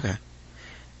 Okay.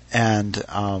 And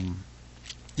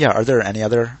are there any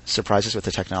other surprises with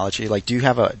the technology? Like, do you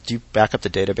back up the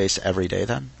database every day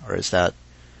then, or is that?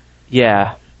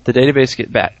 Yeah, the database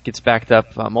gets backed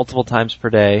up multiple times per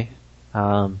day,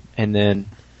 and then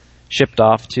shipped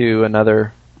off to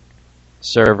another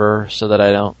server so that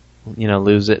I don't,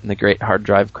 lose it in the great hard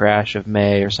drive crash of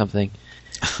May or something.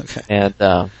 Okay. And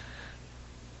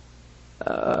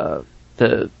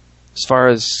as far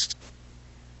as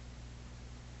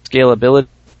scalability,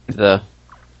 the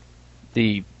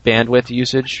bandwidth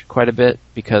usage quite a bit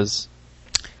because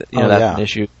that's an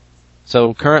issue.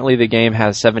 So currently the game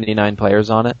has 79 players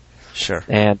on it. Sure.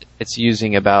 And it's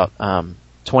using about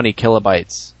 20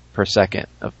 kilobytes per second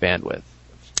of bandwidth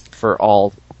for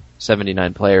all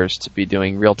 79 players to be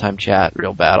doing real-time chat,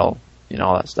 real battle,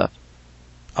 all that stuff.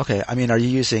 Okay. I mean, are you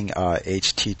using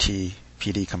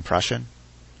HTTPD compression?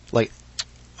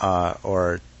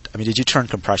 Did you turn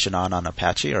compression on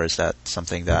Apache, or is that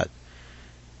something that...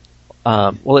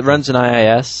 Well, it runs in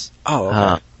IIS. Oh,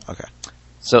 okay. Okay.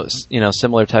 So,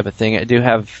 similar type of thing. I do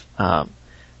have, I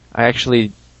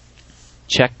actually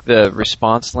check the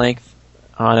response length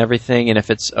on everything, and if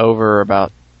it's over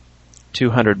about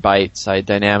 200 bytes, I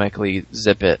dynamically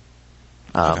zip it.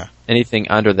 Okay. Anything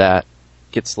under that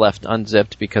gets left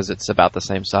unzipped because it's about the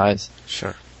same size.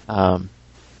 Sure.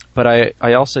 But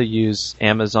I also use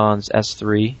Amazon's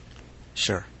S3.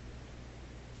 Sure.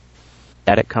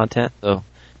 Static content, so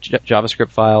JavaScript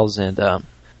files and the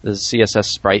CSS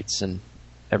sprites and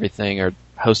everything are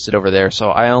hosted over there. So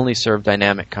I only serve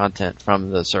dynamic content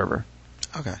from the server.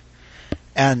 Okay.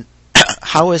 And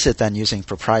how is it then using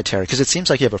proprietary? Because it seems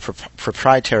like you have a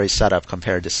proprietary setup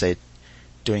compared to, say,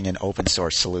 doing an open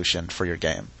source solution for your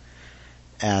game.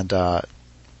 And do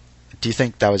you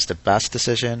think that was the best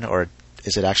decision, or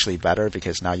is it actually better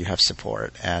because now you have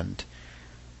support and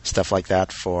stuff like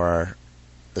that for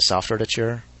the software that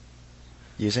you're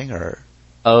using? Or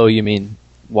oh, you mean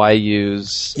why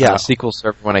use a SQL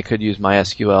Server when I could use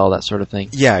MySQL, that sort of thing?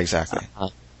 Yeah, exactly.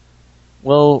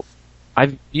 Well,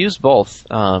 I've used both,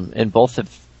 and both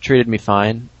have treated me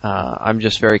fine. I'm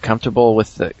just very comfortable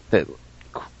with the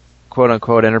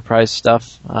quote-unquote enterprise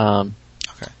stuff.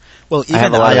 Okay. Well,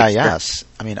 even IIS.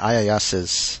 I mean, IIS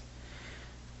is...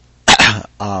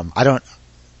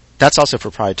 That's also a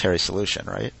proprietary solution,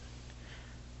 right?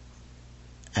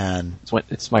 And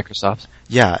it's Microsoft's.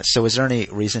 Yeah. So, is there any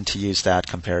reason to use that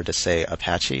compared to, say,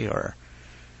 Apache or?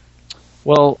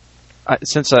 Well,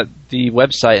 since the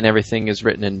website and everything is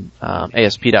written in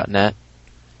ASP.NET,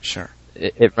 sure,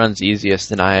 it runs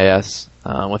easiest in IIS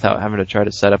without having to try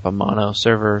to set up a mono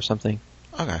server or something.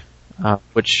 Okay.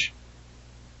 Which,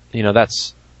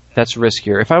 that's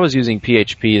riskier. If I was using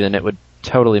PHP, then it would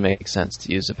totally make sense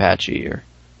to use Apache or.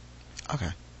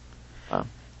 Okay.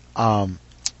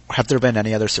 Have there been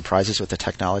any other surprises with the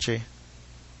technology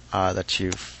that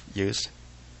you've used?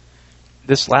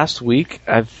 This last week,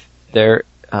 I've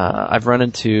run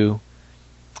into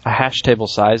a hash table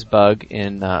size bug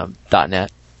in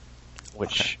 .NET,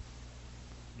 which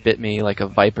bit me like a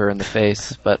viper in the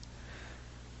face. But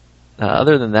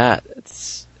other than that,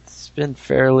 it's been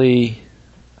fairly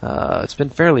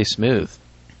smooth.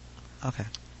 Okay.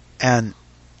 And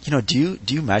do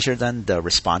you measure then the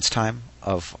response time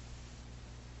of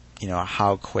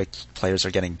how quick players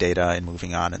are getting data and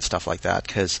moving on and stuff like that?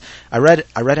 Because I read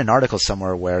an article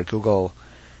somewhere where Google,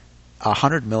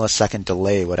 100 millisecond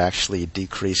delay would actually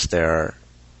decrease their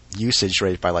usage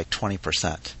rate by like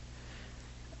 20%.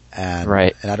 And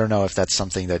right. And I don't know if that's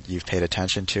something that you've paid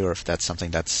attention to, or if that's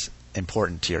something that's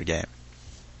important to your game.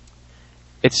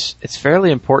 It's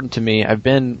fairly important to me. I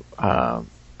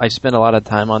spend a lot of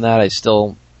time on that.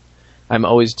 I'm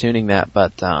always tuning that,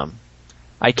 but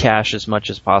I cache as much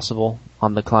as possible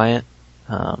on the client,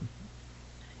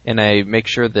 and I make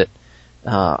sure that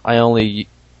I only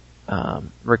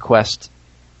request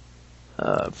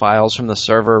files from the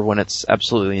server when it's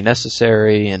absolutely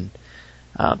necessary, and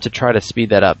to try to speed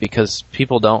that up because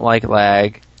people don't like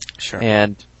lag. Sure.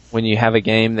 And when you have a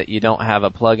game that you don't have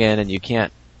a plugin and you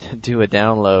can't do a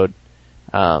download,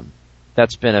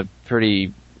 that's been a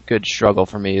pretty good struggle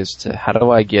for me, as to how do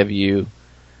I give you,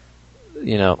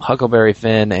 Huckleberry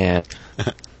Finn and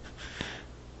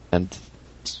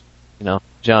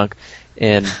junk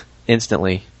and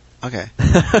instantly. Okay.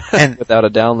 And without a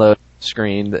download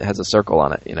screen that has a circle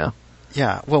on it,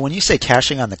 Yeah. Well, when you say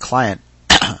caching on the client,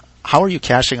 how are you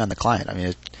caching on the client? I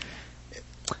mean,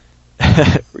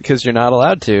 because you're not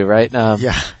allowed to, right?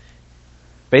 Yeah.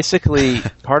 Basically,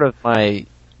 part of my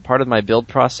build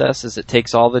process is it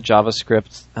takes all the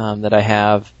JavaScript that I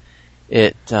have,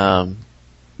 it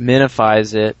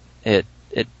minifies it, it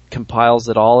compiles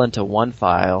it all into one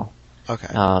file, okay,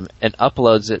 and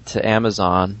uploads it to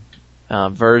Amazon,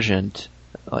 versioned,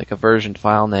 like a versioned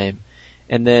file name,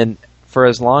 and then for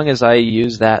as long as I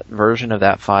use that version of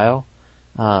that file,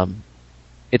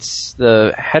 it's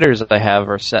the headers that I have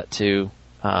are set to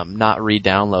not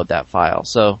re-download that file.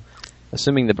 So,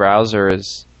 assuming the browser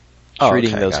is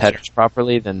treating those headers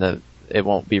properly, then it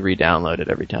won't be re-downloaded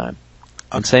every time.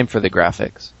 Okay. And same for the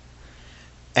graphics.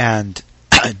 And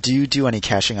do you do any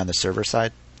caching on the server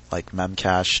side, like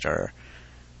memcached or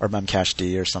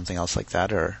memcached or something else like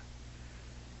that, or?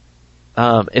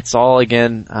 It's all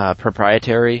again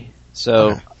proprietary.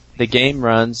 So the game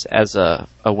runs as a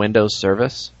Windows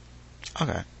service.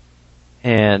 Okay.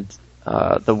 And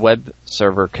the web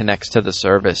server connects to the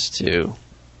service to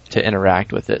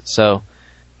interact with it. So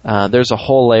there's a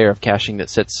whole layer of caching that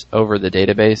sits over the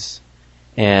database,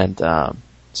 and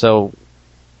so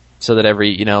that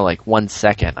every 1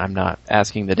 second I'm not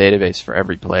asking the database for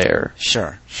every player.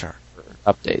 Sure. For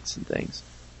updates and things.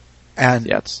 And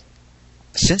yeah,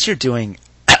 since you're doing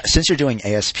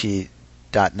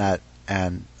ASP.NET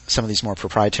and some of these more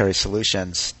proprietary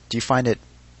solutions, do you find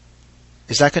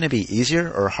is that going to be easier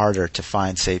or harder to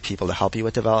find, say, people to help you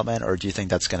with development, or do you think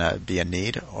that's going to be a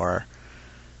need? Or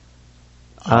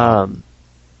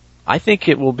I think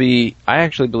it will be. I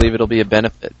actually believe it'll be a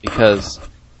benefit because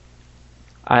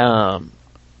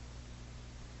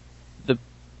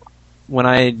when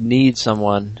I need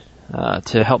someone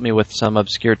to help me with some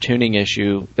obscure tuning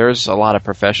issue, there's a lot of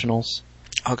professionals,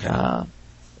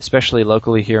 especially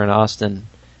locally here in Austin,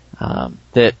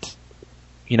 that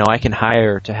I can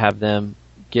hire to have them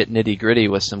get nitty gritty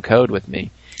with some code with me.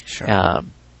 Sure.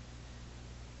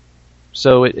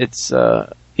 So it's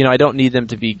I don't need them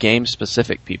to be game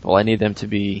specific people. I need them to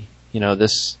be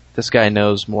this guy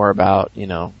knows more about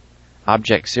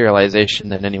object serialization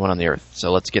than anyone on the earth.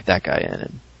 So let's get that guy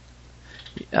in.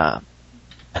 And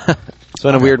so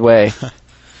in a weird way.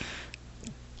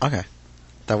 Okay,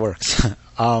 that works.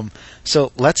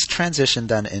 So let's transition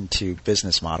then into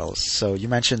business models. So you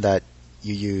mentioned that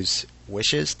you use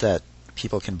wishes that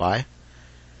people can buy.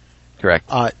 Correct.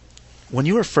 When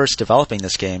you were first developing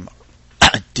this game,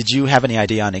 did you have any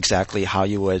idea on exactly how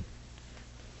you would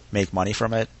make money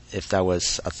from it, if that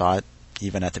was a thought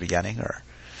even at the beginning, or?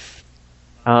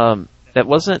 That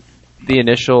wasn't the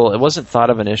initial. It wasn't thought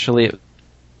of initially. It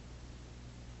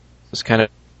was kind of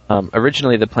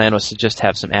originally the plan was to just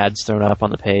have some ads thrown up on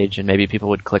the page, and maybe people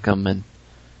would click them, and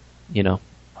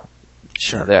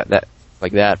sure, that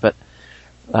like that. But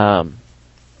and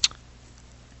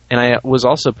I was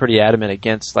also pretty adamant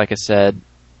against, like I said,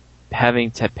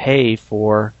 having to pay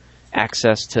for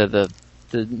access to the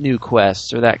new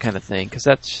quests or that kind of thing, because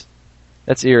that's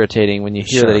irritating when you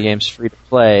hear that a game's free to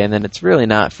play and then it's really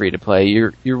not free to play.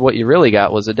 You're what you really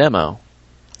got was a demo.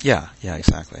 Yeah,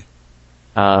 exactly.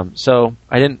 So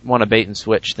I didn't want a bait and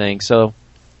switch thing. So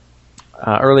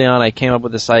early on, I came up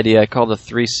with this idea I call the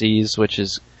 3 C's, which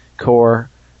is core,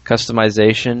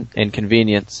 customization, and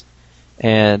convenience.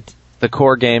 And the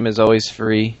core game is always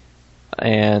free,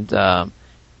 and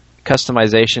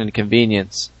customization and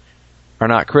convenience are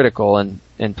not critical, and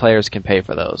players can pay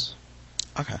for those.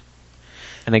 Okay.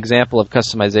 An example of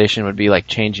customization would be like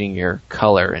changing your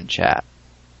color in chat.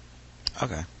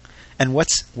 Okay. And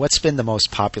what's been the most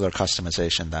popular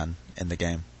customization then in the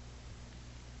game?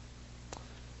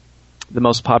 The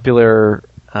most popular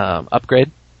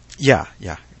upgrade? Yeah.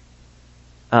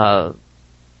 Well,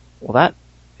 that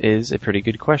is a pretty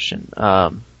good question.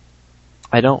 I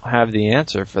don't have the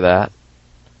answer for that.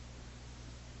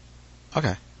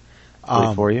 Okay.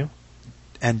 For you.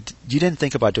 And you didn't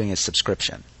think about doing a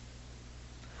subscription,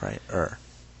 right? Or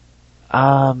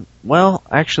well,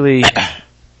 actually,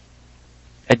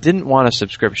 I didn't want a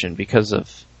subscription because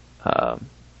of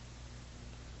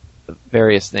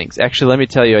various things. Actually, let me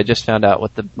tell you, I just found out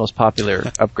what the most popular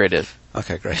upgrade is.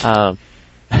 Okay, great.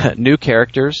 New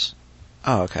characters.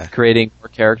 Oh, okay. Creating more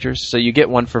characters. So you get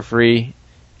one for free,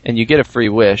 and you get a free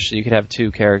wish, so you could have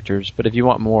 2 characters. But if you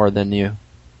want more, then you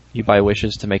buy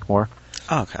wishes to make more.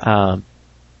 Oh, okay.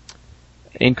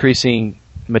 Increasing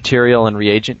material and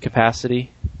reagent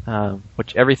capacity,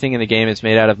 which everything in the game is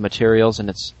made out of materials, and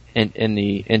it's in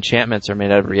the enchantments are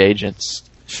made out of reagents.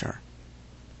 Sure.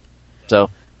 So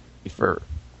for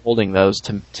holding those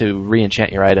to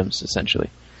re-enchant your items, essentially.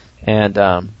 And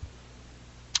the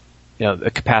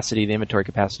inventory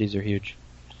capacities are huge.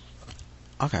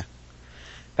 Okay.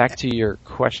 Back to your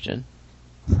question.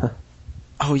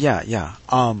 Oh, yeah.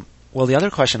 Well, the other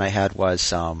question I had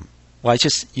was,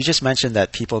 you just mentioned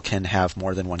that people can have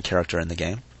more than one character in the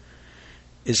game.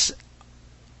 Is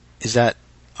that,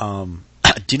 do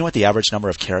you know what the average number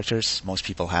of characters most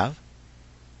people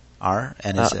are?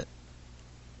 And is it?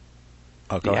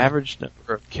 Oh, the average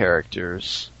number of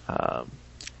characters.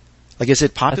 Like, is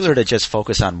it popular to just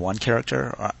focus on one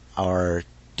character, or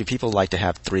do people like to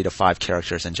have 3 to 5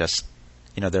 characters and just,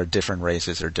 there are different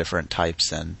races or different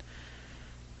types, and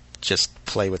just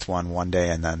play with one day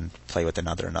and then play with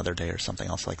another day or something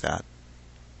else like that?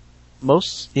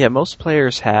 Most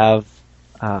players have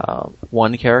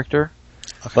one character,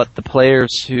 but the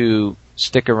players who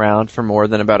stick around for more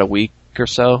than about a week or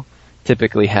so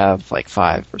typically have like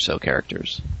 5 or so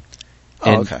characters.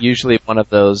 And usually one of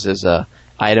those is a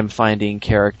item finding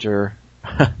character,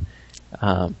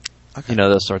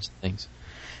 those sorts of things.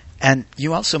 And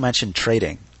you also mentioned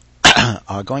trading.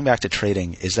 Going back to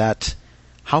trading,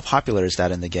 how popular is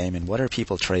that in the game, and what are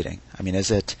people trading? I mean,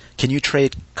 can you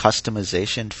trade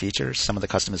customization features, some of the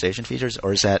customization features,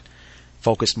 or is that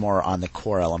focused more on the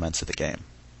core elements of the game?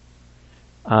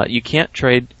 You can't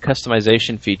trade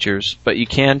customization features, but you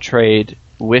can trade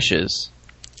wishes.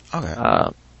 Okay.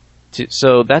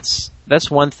 So that's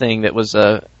one thing that was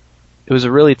a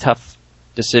really tough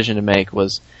decision to make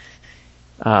was,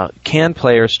 can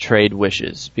players trade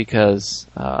wishes? Because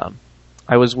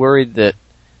I was worried that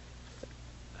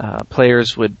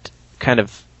players would kind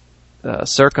of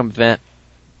circumvent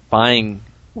buying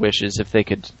wishes if they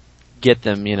could get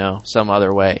them, some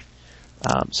other way.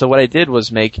 So what I did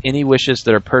was make any wishes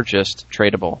that are purchased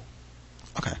tradable.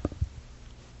 Okay.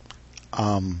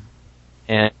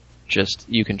 And just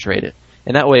you can trade it,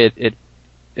 and that way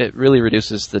it really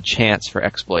reduces the chance for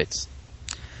exploits.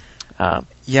 And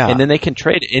then they can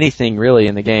trade anything really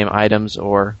in the game, items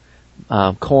or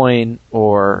coin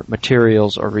or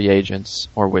materials or reagents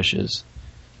or wishes.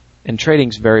 And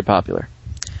trading's very popular.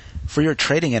 For your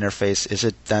trading interface, is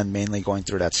it then mainly going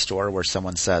through that store where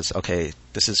someone says, okay,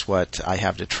 this is what I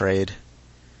have to trade,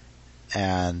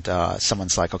 and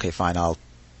someone's like, okay, fine, I'll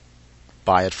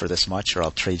buy it for this much, or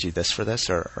I'll trade you this for this,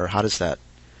 or how does that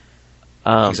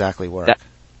exactly work?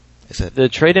 The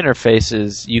trade interface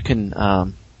is you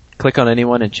can click on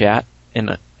anyone in chat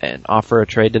and offer a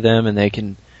trade to them, and they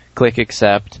can click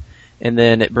accept, and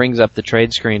then it brings up the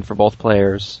trade screen for both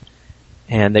players,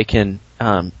 and they can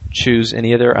choose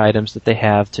any of their items that they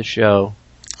have to show,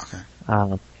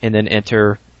 and then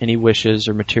enter any wishes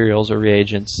or materials or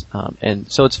reagents,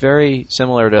 and so it's very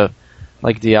similar to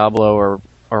like Diablo or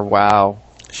WoW.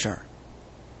 Sure.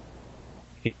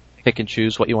 You pick and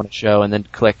choose what you want to show, and then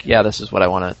click, yeah, this is what I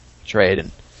want to trade,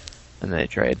 and they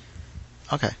trade.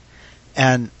 Okay.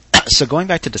 And so going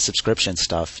back to the subscription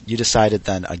stuff, you decided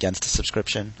then against the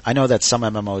subscription. I know that some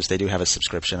MMOs, they do have a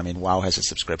subscription. I mean, WoW has a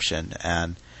subscription,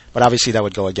 but obviously that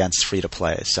would go against free to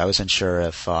play. So I wasn't sure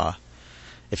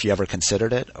if you ever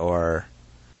considered it, or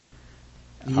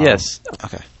yes.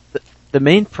 Okay. The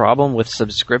main problem with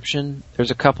subscription,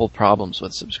 there's a couple problems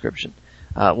with subscription.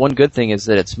 One good thing is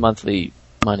that it's monthly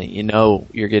money.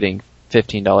 You're getting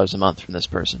 $15 a month from this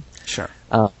person. Sure.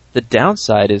 The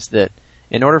downside is that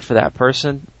in order for that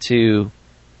person to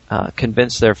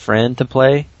convince their friend to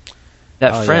play,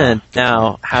 that friend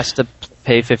now has to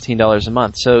pay $15 a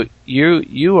month. So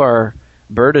you are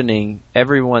burdening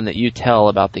everyone that you tell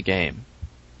about the game.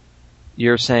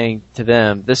 You're saying to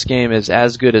them, this game is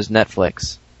as good as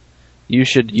Netflix. You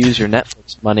should use your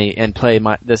Netflix money and play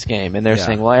this game. And they're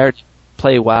saying, well, I already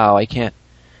play WoW. I can't.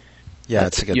 Yeah,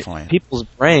 that's a good point. People's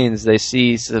brains, they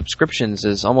see subscriptions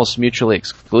as almost mutually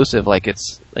exclusive, like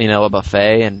it's, a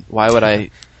buffet, and why would I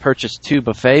purchase 2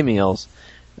 buffet meals?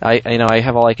 I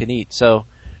have all I can eat. So,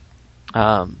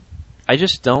 I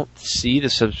just don't see the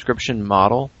subscription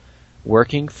model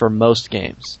working for most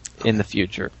games in the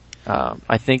future.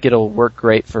 I think it'll work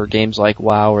great for games like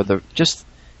WoW or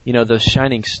the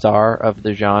shining star of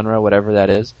the genre, whatever that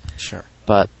is. Sure.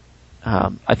 But,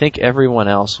 I think everyone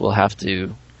else will have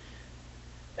to,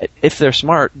 if they're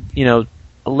smart,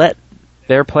 let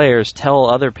their players tell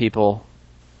other people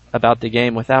about the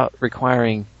game without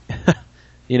requiring,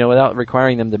 without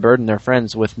requiring them to burden their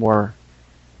friends with more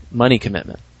money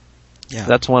commitment. Yeah.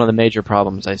 That's one of the major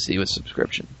problems I see with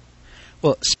subscription.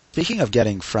 Well, speaking of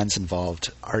getting friends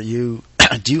involved,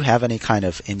 do you have any kind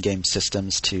of in-game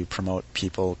systems to promote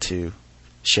people to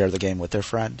share the game with their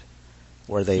friend?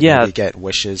 Where they maybe get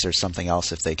wishes or something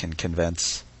else if they can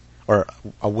convince? Or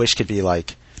a wish could be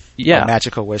like a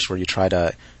magical wish where you try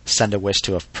to send a wish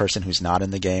to a person who's not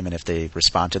in the game, and if they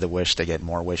respond to the wish, they get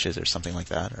more wishes or something like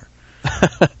that. Or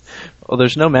well,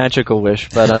 there's no magical wish,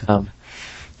 but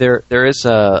there is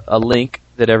a link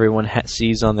that everyone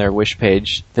sees on their wish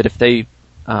page that if they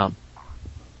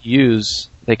use,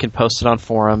 they can post it on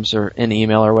forums or in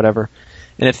email or whatever.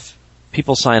 And if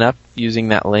people sign up using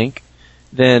that link,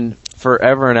 then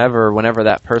forever and ever, whenever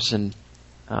that person,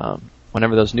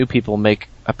 whenever those new people make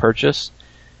a purchase,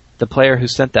 the player who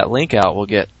sent that link out will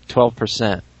get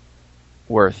 12%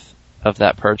 worth of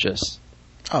that purchase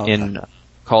okay.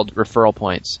 called referral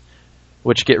points,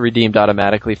 which get redeemed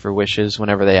automatically for wishes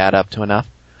whenever they add up to enough.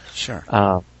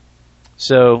 Sure.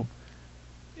 So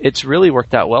it's really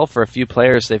worked out well for a few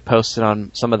players. They've posted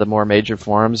on some of the more major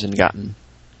forums and gotten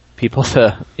people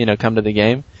to, come to the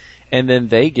game. And then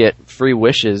they get free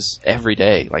wishes every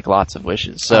day, like lots of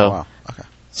wishes. So wow. Okay.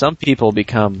 Some people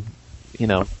become,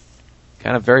 kind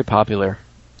of very popular.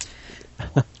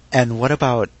 And what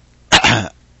about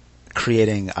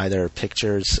creating either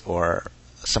pictures or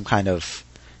some kind of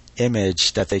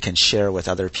image that they can share with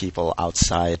other people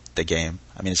outside the game?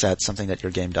 I mean, is that something that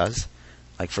your game does?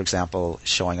 Like, for example,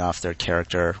 showing off their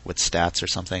character with stats or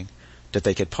something that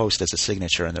they could post as a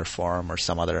signature in their forum or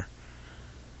some other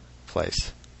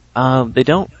place? They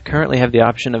don't currently have the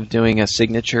option of doing a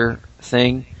signature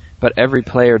thing, but every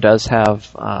player does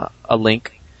have a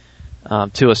link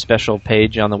to a special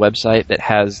page on the website that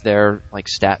has their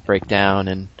stat breakdown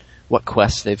and what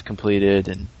quests they've completed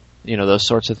and those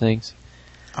sorts of things.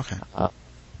 Okay.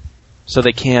 So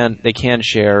they can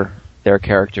share their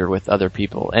character with other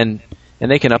people, and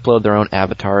they can upload their own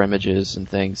avatar images and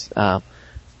things.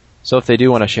 So if they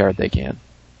do want to share it, they can.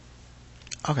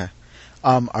 Okay.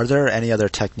 Are there any other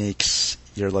techniques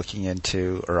you're looking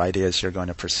into or ideas you're going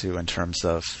to pursue in terms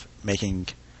of making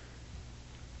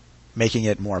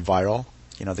it more viral?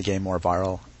 The game more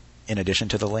viral, in addition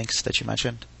to the links that you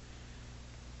mentioned.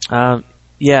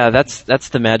 Yeah, that's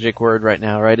the magic word right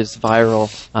now, right? Is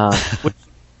viral. Which,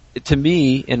 to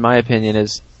me, in my opinion,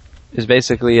 is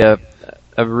basically a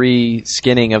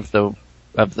re-skinning of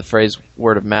the phrase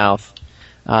word of mouth.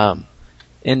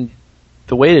 And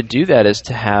the way to do that is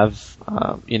to have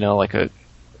a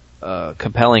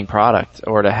compelling product,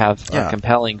 or to have a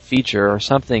compelling feature or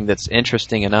something that's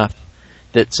interesting enough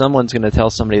that someone's going to tell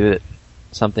somebody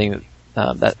something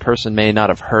that person may not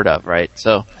have heard of, right?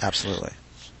 So absolutely.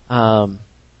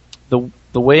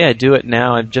 The way I do it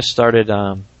now, I've just started.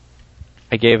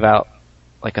 I gave out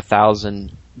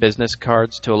 1,000 business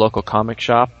cards to a local comic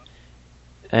shop,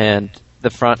 and the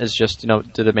front is just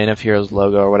to the Man of Heroes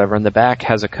logo or whatever, and the back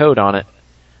has a code on it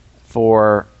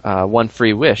for one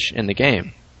free wish in the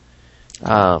game,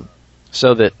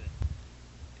 so that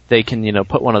they can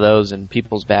put one of those in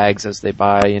people's bags as they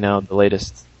buy the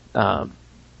latest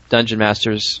Dungeon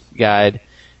Master's guide,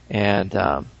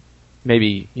 and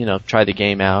maybe try the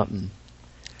game out. And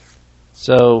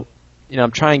so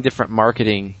I'm trying different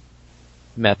marketing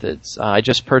methods. I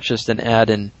just purchased an ad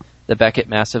in the Beckett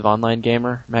Massive Online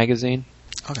Gamer magazine,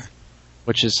 okay,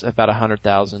 which is about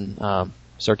 100,000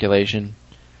 circulation.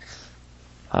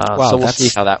 Wow, so we'll see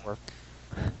how that works.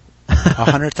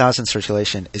 100,000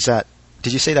 circulation. Is that?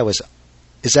 Did you say that was?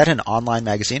 Is that an online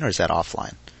magazine or is that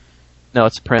offline? No,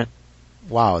 it's print.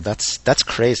 Wow, that's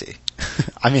crazy.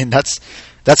 I mean, that's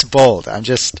bold. I'm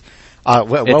just.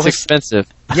 It's expensive.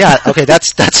 Yeah. Okay.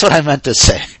 That's what I meant to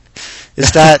say.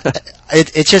 Is that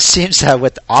it? Just seems that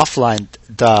with offline,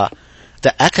 the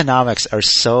economics are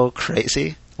so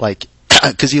crazy.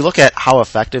 Because you look at how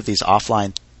effective these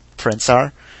offline prints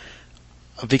are.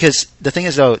 Because the thing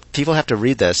is, though, people have to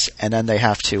read this, and then they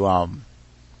have to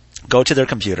go to their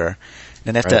computer,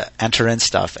 and they have to enter in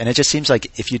stuff. And it just seems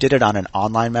like if you did it on an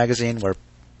online magazine where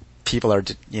people are,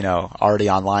 already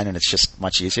online, and it's just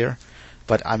much easier.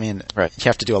 But I mean, you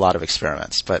have to do a lot of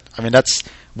experiments. But I mean, that's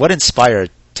what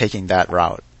inspired taking that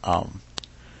route,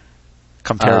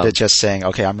 compared to just saying,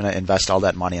 okay, I'm going to invest all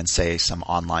that money in, say, some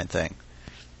online thing.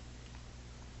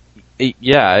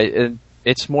 Yeah.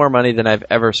 It's more money than I've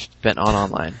ever spent on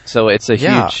online. So it's a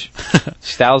huge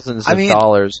thousands of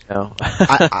dollars.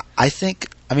 I think,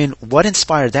 what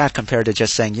inspired that compared to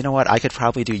just saying, you know what, I could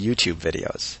probably do YouTube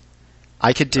videos.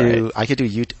 I could do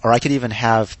YouTube, or I could even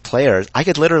have players. I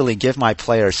could literally give my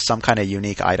players some kind of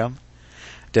unique item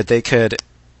that they could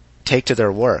take to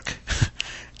their work.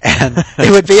 And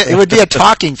it would be a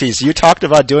talking piece. You talked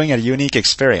about doing a unique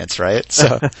experience, right?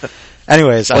 So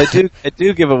anyways, well, I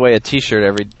do give away a T-shirt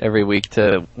every week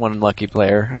to one lucky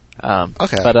player.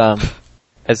 Okay, but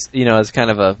as as kind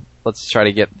of let's try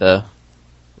to get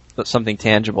something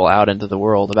tangible out into the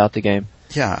world about the game.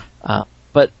 Yeah.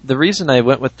 But the reason I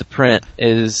went with the print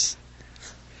is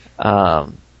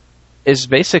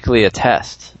basically a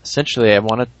test. Essentially, I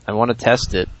want to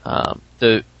test it.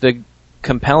 The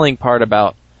compelling part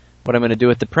about what I'm going to do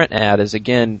with the print ad is,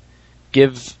 again,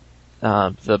 give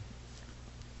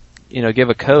give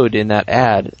a code in that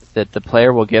ad that the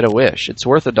player will get a wish. It's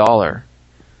worth $1.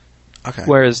 Okay.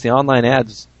 Whereas the online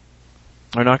ads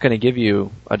are not going to give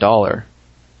you $1.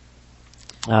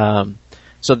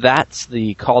 So that's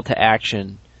the call to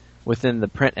action within the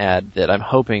print ad that I'm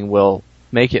hoping will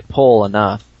make it pull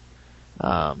enough.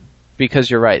 because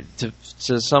you're right.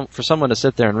 For someone to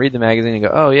sit there and read the magazine and go,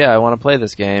 oh yeah, I want to play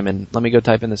this game, and let me go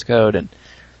type in this code, and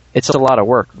it's a lot of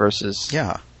work versus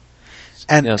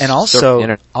and also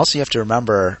you have to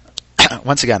remember.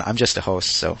 Once again, I'm just a host,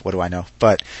 so what do I know?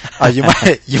 But you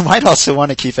might also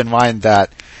want to keep in mind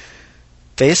that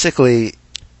basically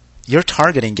you're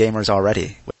targeting gamers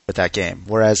already with that game,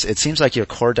 whereas it seems like your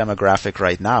core demographic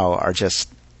right now are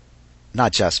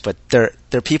but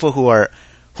they're people who are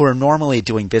normally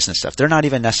doing business stuff. They're not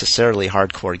even necessarily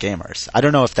hardcore gamers. I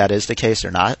don't know if that is the case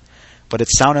or not, but it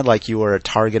sounded like you were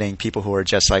targeting people who are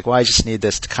just like, well, I just need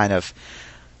this to kind of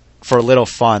for a little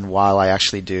fun while I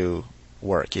actually do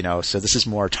work, so this is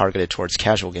more targeted towards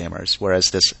casual gamers,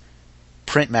 whereas this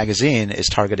print magazine is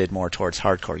targeted more towards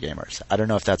hardcore gamers. I don't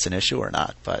know if that's an issue or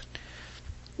not, but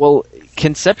well,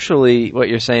 conceptually what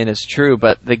you're saying is true,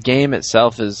 but the game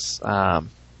itself is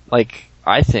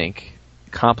I think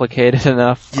complicated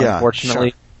enough,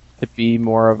 unfortunately, to be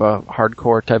more of a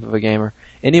hardcore type of a gamer.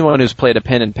 Anyone who's played a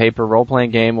pen and paper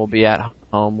role-playing game will be at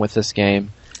home with this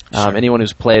game. Anyone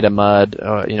who's played a MUD,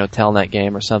 Telnet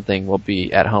game or something will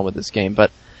be at home with this game. But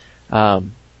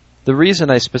the reason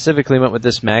I specifically went with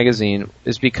this magazine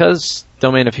is because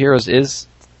Domain of Heroes is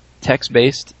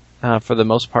text-based for the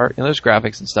most part. There's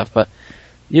graphics and stuff, but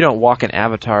you don't walk an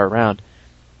avatar around.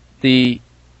 A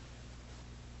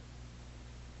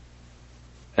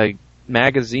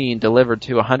magazine delivered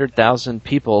to 100,000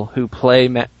 people who play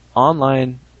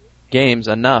online games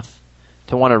enough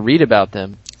to want to read about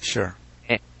them. Sure.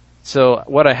 So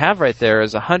what I have right there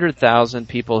is 100,000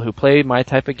 people who play my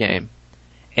type of game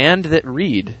and that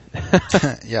read.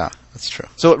 Yeah, that's true.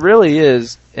 So it really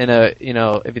is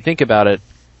if you think about it,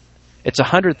 it's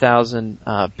 100,000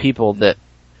 people that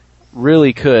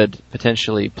really could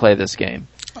potentially play this game.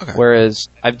 Okay. Whereas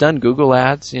I've done Google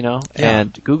ads,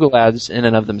 and Google ads in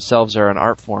and of themselves are an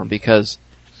art form because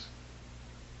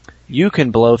you can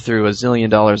blow through $1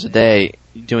 zillion a day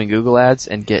doing Google ads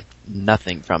and get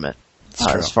nothing from it.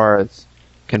 As far as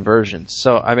conversions.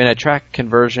 So, I track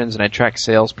conversions and I track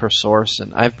sales per source,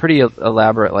 and I have pretty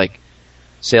elaborate,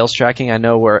 sales tracking. I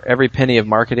know where every penny of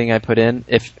marketing I put in,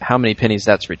 how many pennies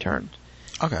that's returned.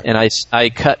 Okay. And I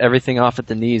cut everything off at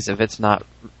the knees if it's not,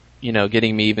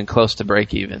 getting me even close to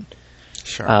break even.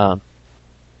 Sure.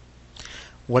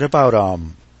 What about,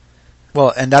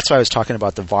 and that's why I was talking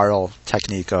about the viral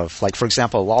technique of, for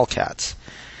example, lolcats.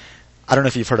 I don't know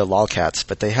if you've heard of lolcats,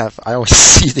 but I always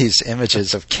see these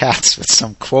images of cats with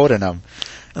some quote in them.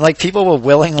 And people will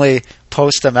willingly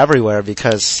post them everywhere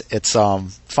because it's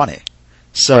funny.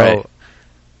 So right.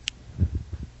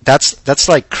 That's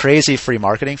crazy free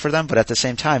marketing for them, but at the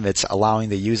same time it's allowing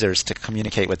the users to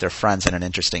communicate with their friends in an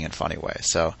interesting and funny way.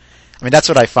 So that's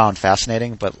what I found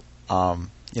fascinating, but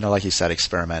like you said,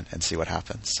 experiment and see what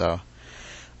happens. So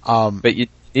but you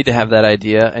need to have that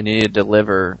idea and you need to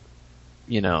deliver,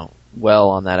 well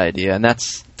on that idea, and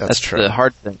that's true. The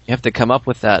hard thing. You have to come up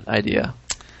with that idea,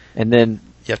 and then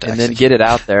then get it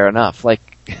out there enough.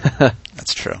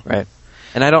 That's true, right?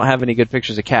 And I don't have any good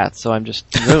pictures of cats, so I'm just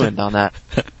ruined on that.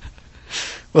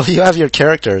 Well, you have your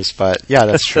characters, but yeah,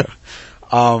 that's true.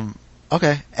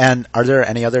 Okay, and are there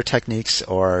any other techniques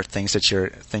or things that you're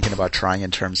thinking about trying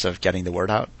in terms of getting the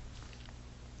word out?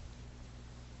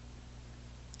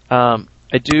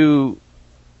 I do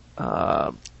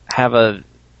have a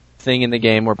thing in the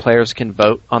game where players can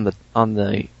vote on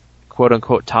the quote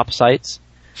unquote top sites.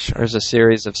 Sure. There's a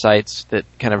series of sites that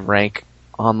kind of rank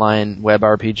online web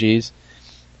RPGs,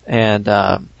 and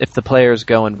if the players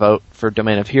go and vote for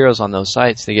Domain of Heroes on those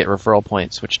sites, they get referral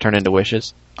points, which turn into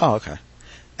wishes. Oh, okay.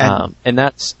 And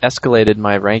that's escalated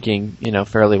my ranking,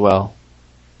 fairly well.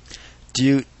 Do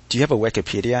you have a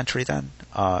Wikipedia entry then,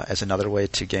 as another way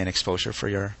to gain exposure for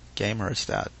your game, or is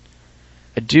that?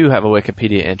 I do have a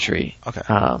Wikipedia entry. Okay.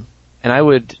 And I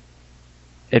would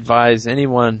advise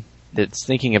anyone that's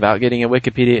thinking about getting a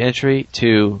Wikipedia entry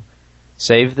to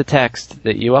save the text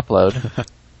that you upload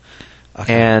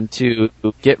okay. and to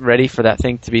get ready for that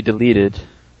thing to be deleted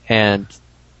and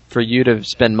for you to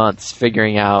spend months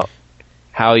figuring out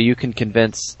how you can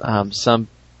convince some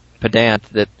pedant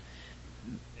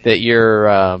that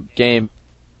your game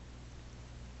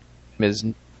is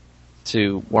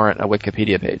to warrant a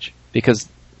Wikipedia page. Because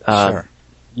sure.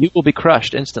 you will be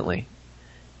crushed instantly.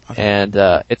 Okay. And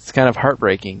it's kind of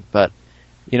heartbreaking. But,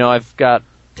 I've got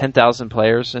 10,000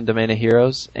 players in Domain of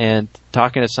Heroes, and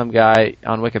talking to some guy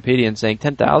on Wikipedia and saying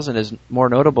 10,000 is more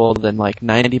notable than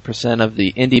 90% of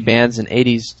the indie bands and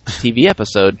 80s TV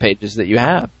episode pages that you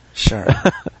have. Sure.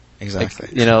 Exactly.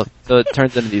 So it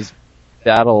turns into these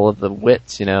battle of the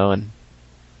wits, and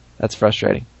that's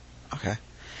frustrating. Okay.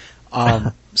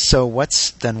 So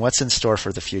what's in store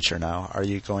for the future now? Are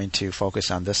you going to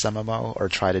focus on this MMO or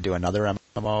try to do another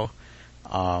MMO?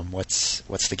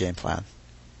 What's the game plan?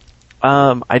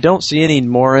 I don't see any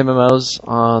more MMOs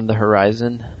on the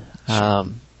horizon.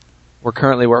 We're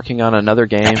currently working on another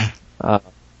game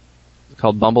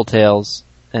called Bumble Tales,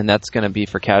 and that's going to be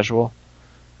for casual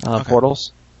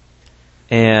portals.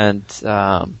 And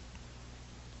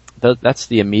that's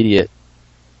the immediate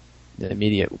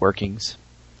workings.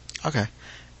 Okay.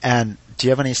 And do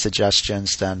you have any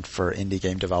suggestions then for indie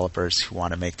game developers who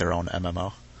want to make their own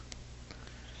MMO?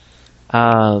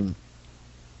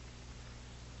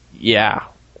 Yeah.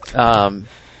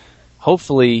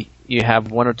 Hopefully you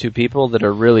have one or two people that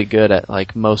are really good at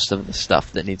like most of the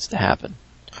stuff that needs to happen.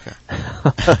 Okay.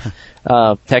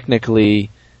 Technically,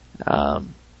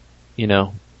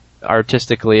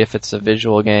 artistically, if it's a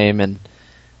visual game, and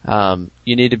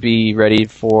you need to be ready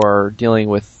for dealing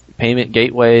with payment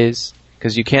gateways,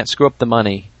 because you can't screw up the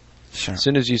money. Sure. As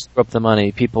soon as you screw up the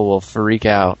money, people will freak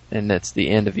out, and it's the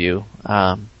end of you.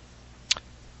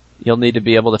 You'll need to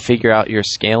be able to figure out your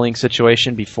scaling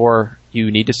situation before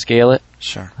you need to scale it.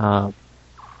 Sure.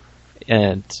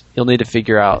 And you'll need to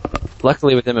figure out,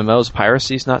 luckily with MMOs,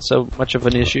 piracy is not so much of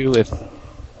an issue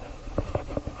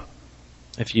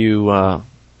if you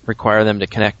require them to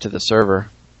connect to the server.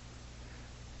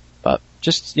 But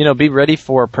just, be ready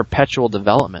for perpetual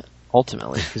development,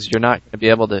 ultimately, because you're not going to be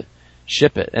able to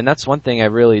ship it. And that's one thing I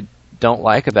really don't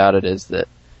like about it, is that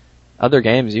other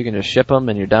games, you can just ship them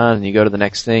and you're done and you go to the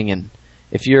next thing. And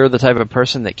if you're the type of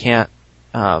person that can't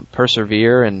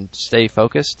persevere and stay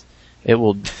focused, it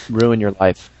will ruin your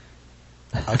life.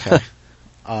 Okay.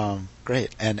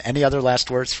 Great. And any other last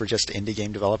words for just indie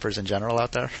game developers in general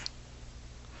out there?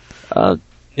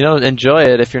 Enjoy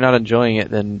it. If you're not enjoying it,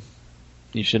 then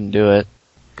you shouldn't do it,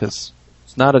 because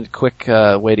it's not a quick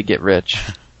way to get rich.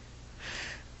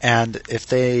 And if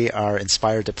they are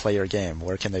inspired to play your game,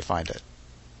 where can they find it?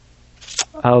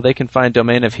 They can find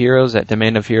Domain of Heroes at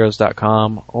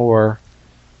domainofheroes.com or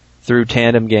through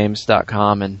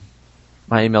tandemgames.com, and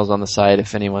my email's on the site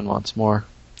if anyone wants more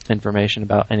information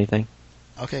about anything.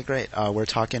 Okay, great. We're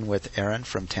talking with Aaron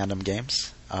from Tandem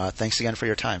Games. Thanks again for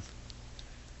your time.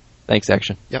 Thanks,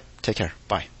 Action. Yep, take care.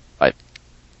 Bye.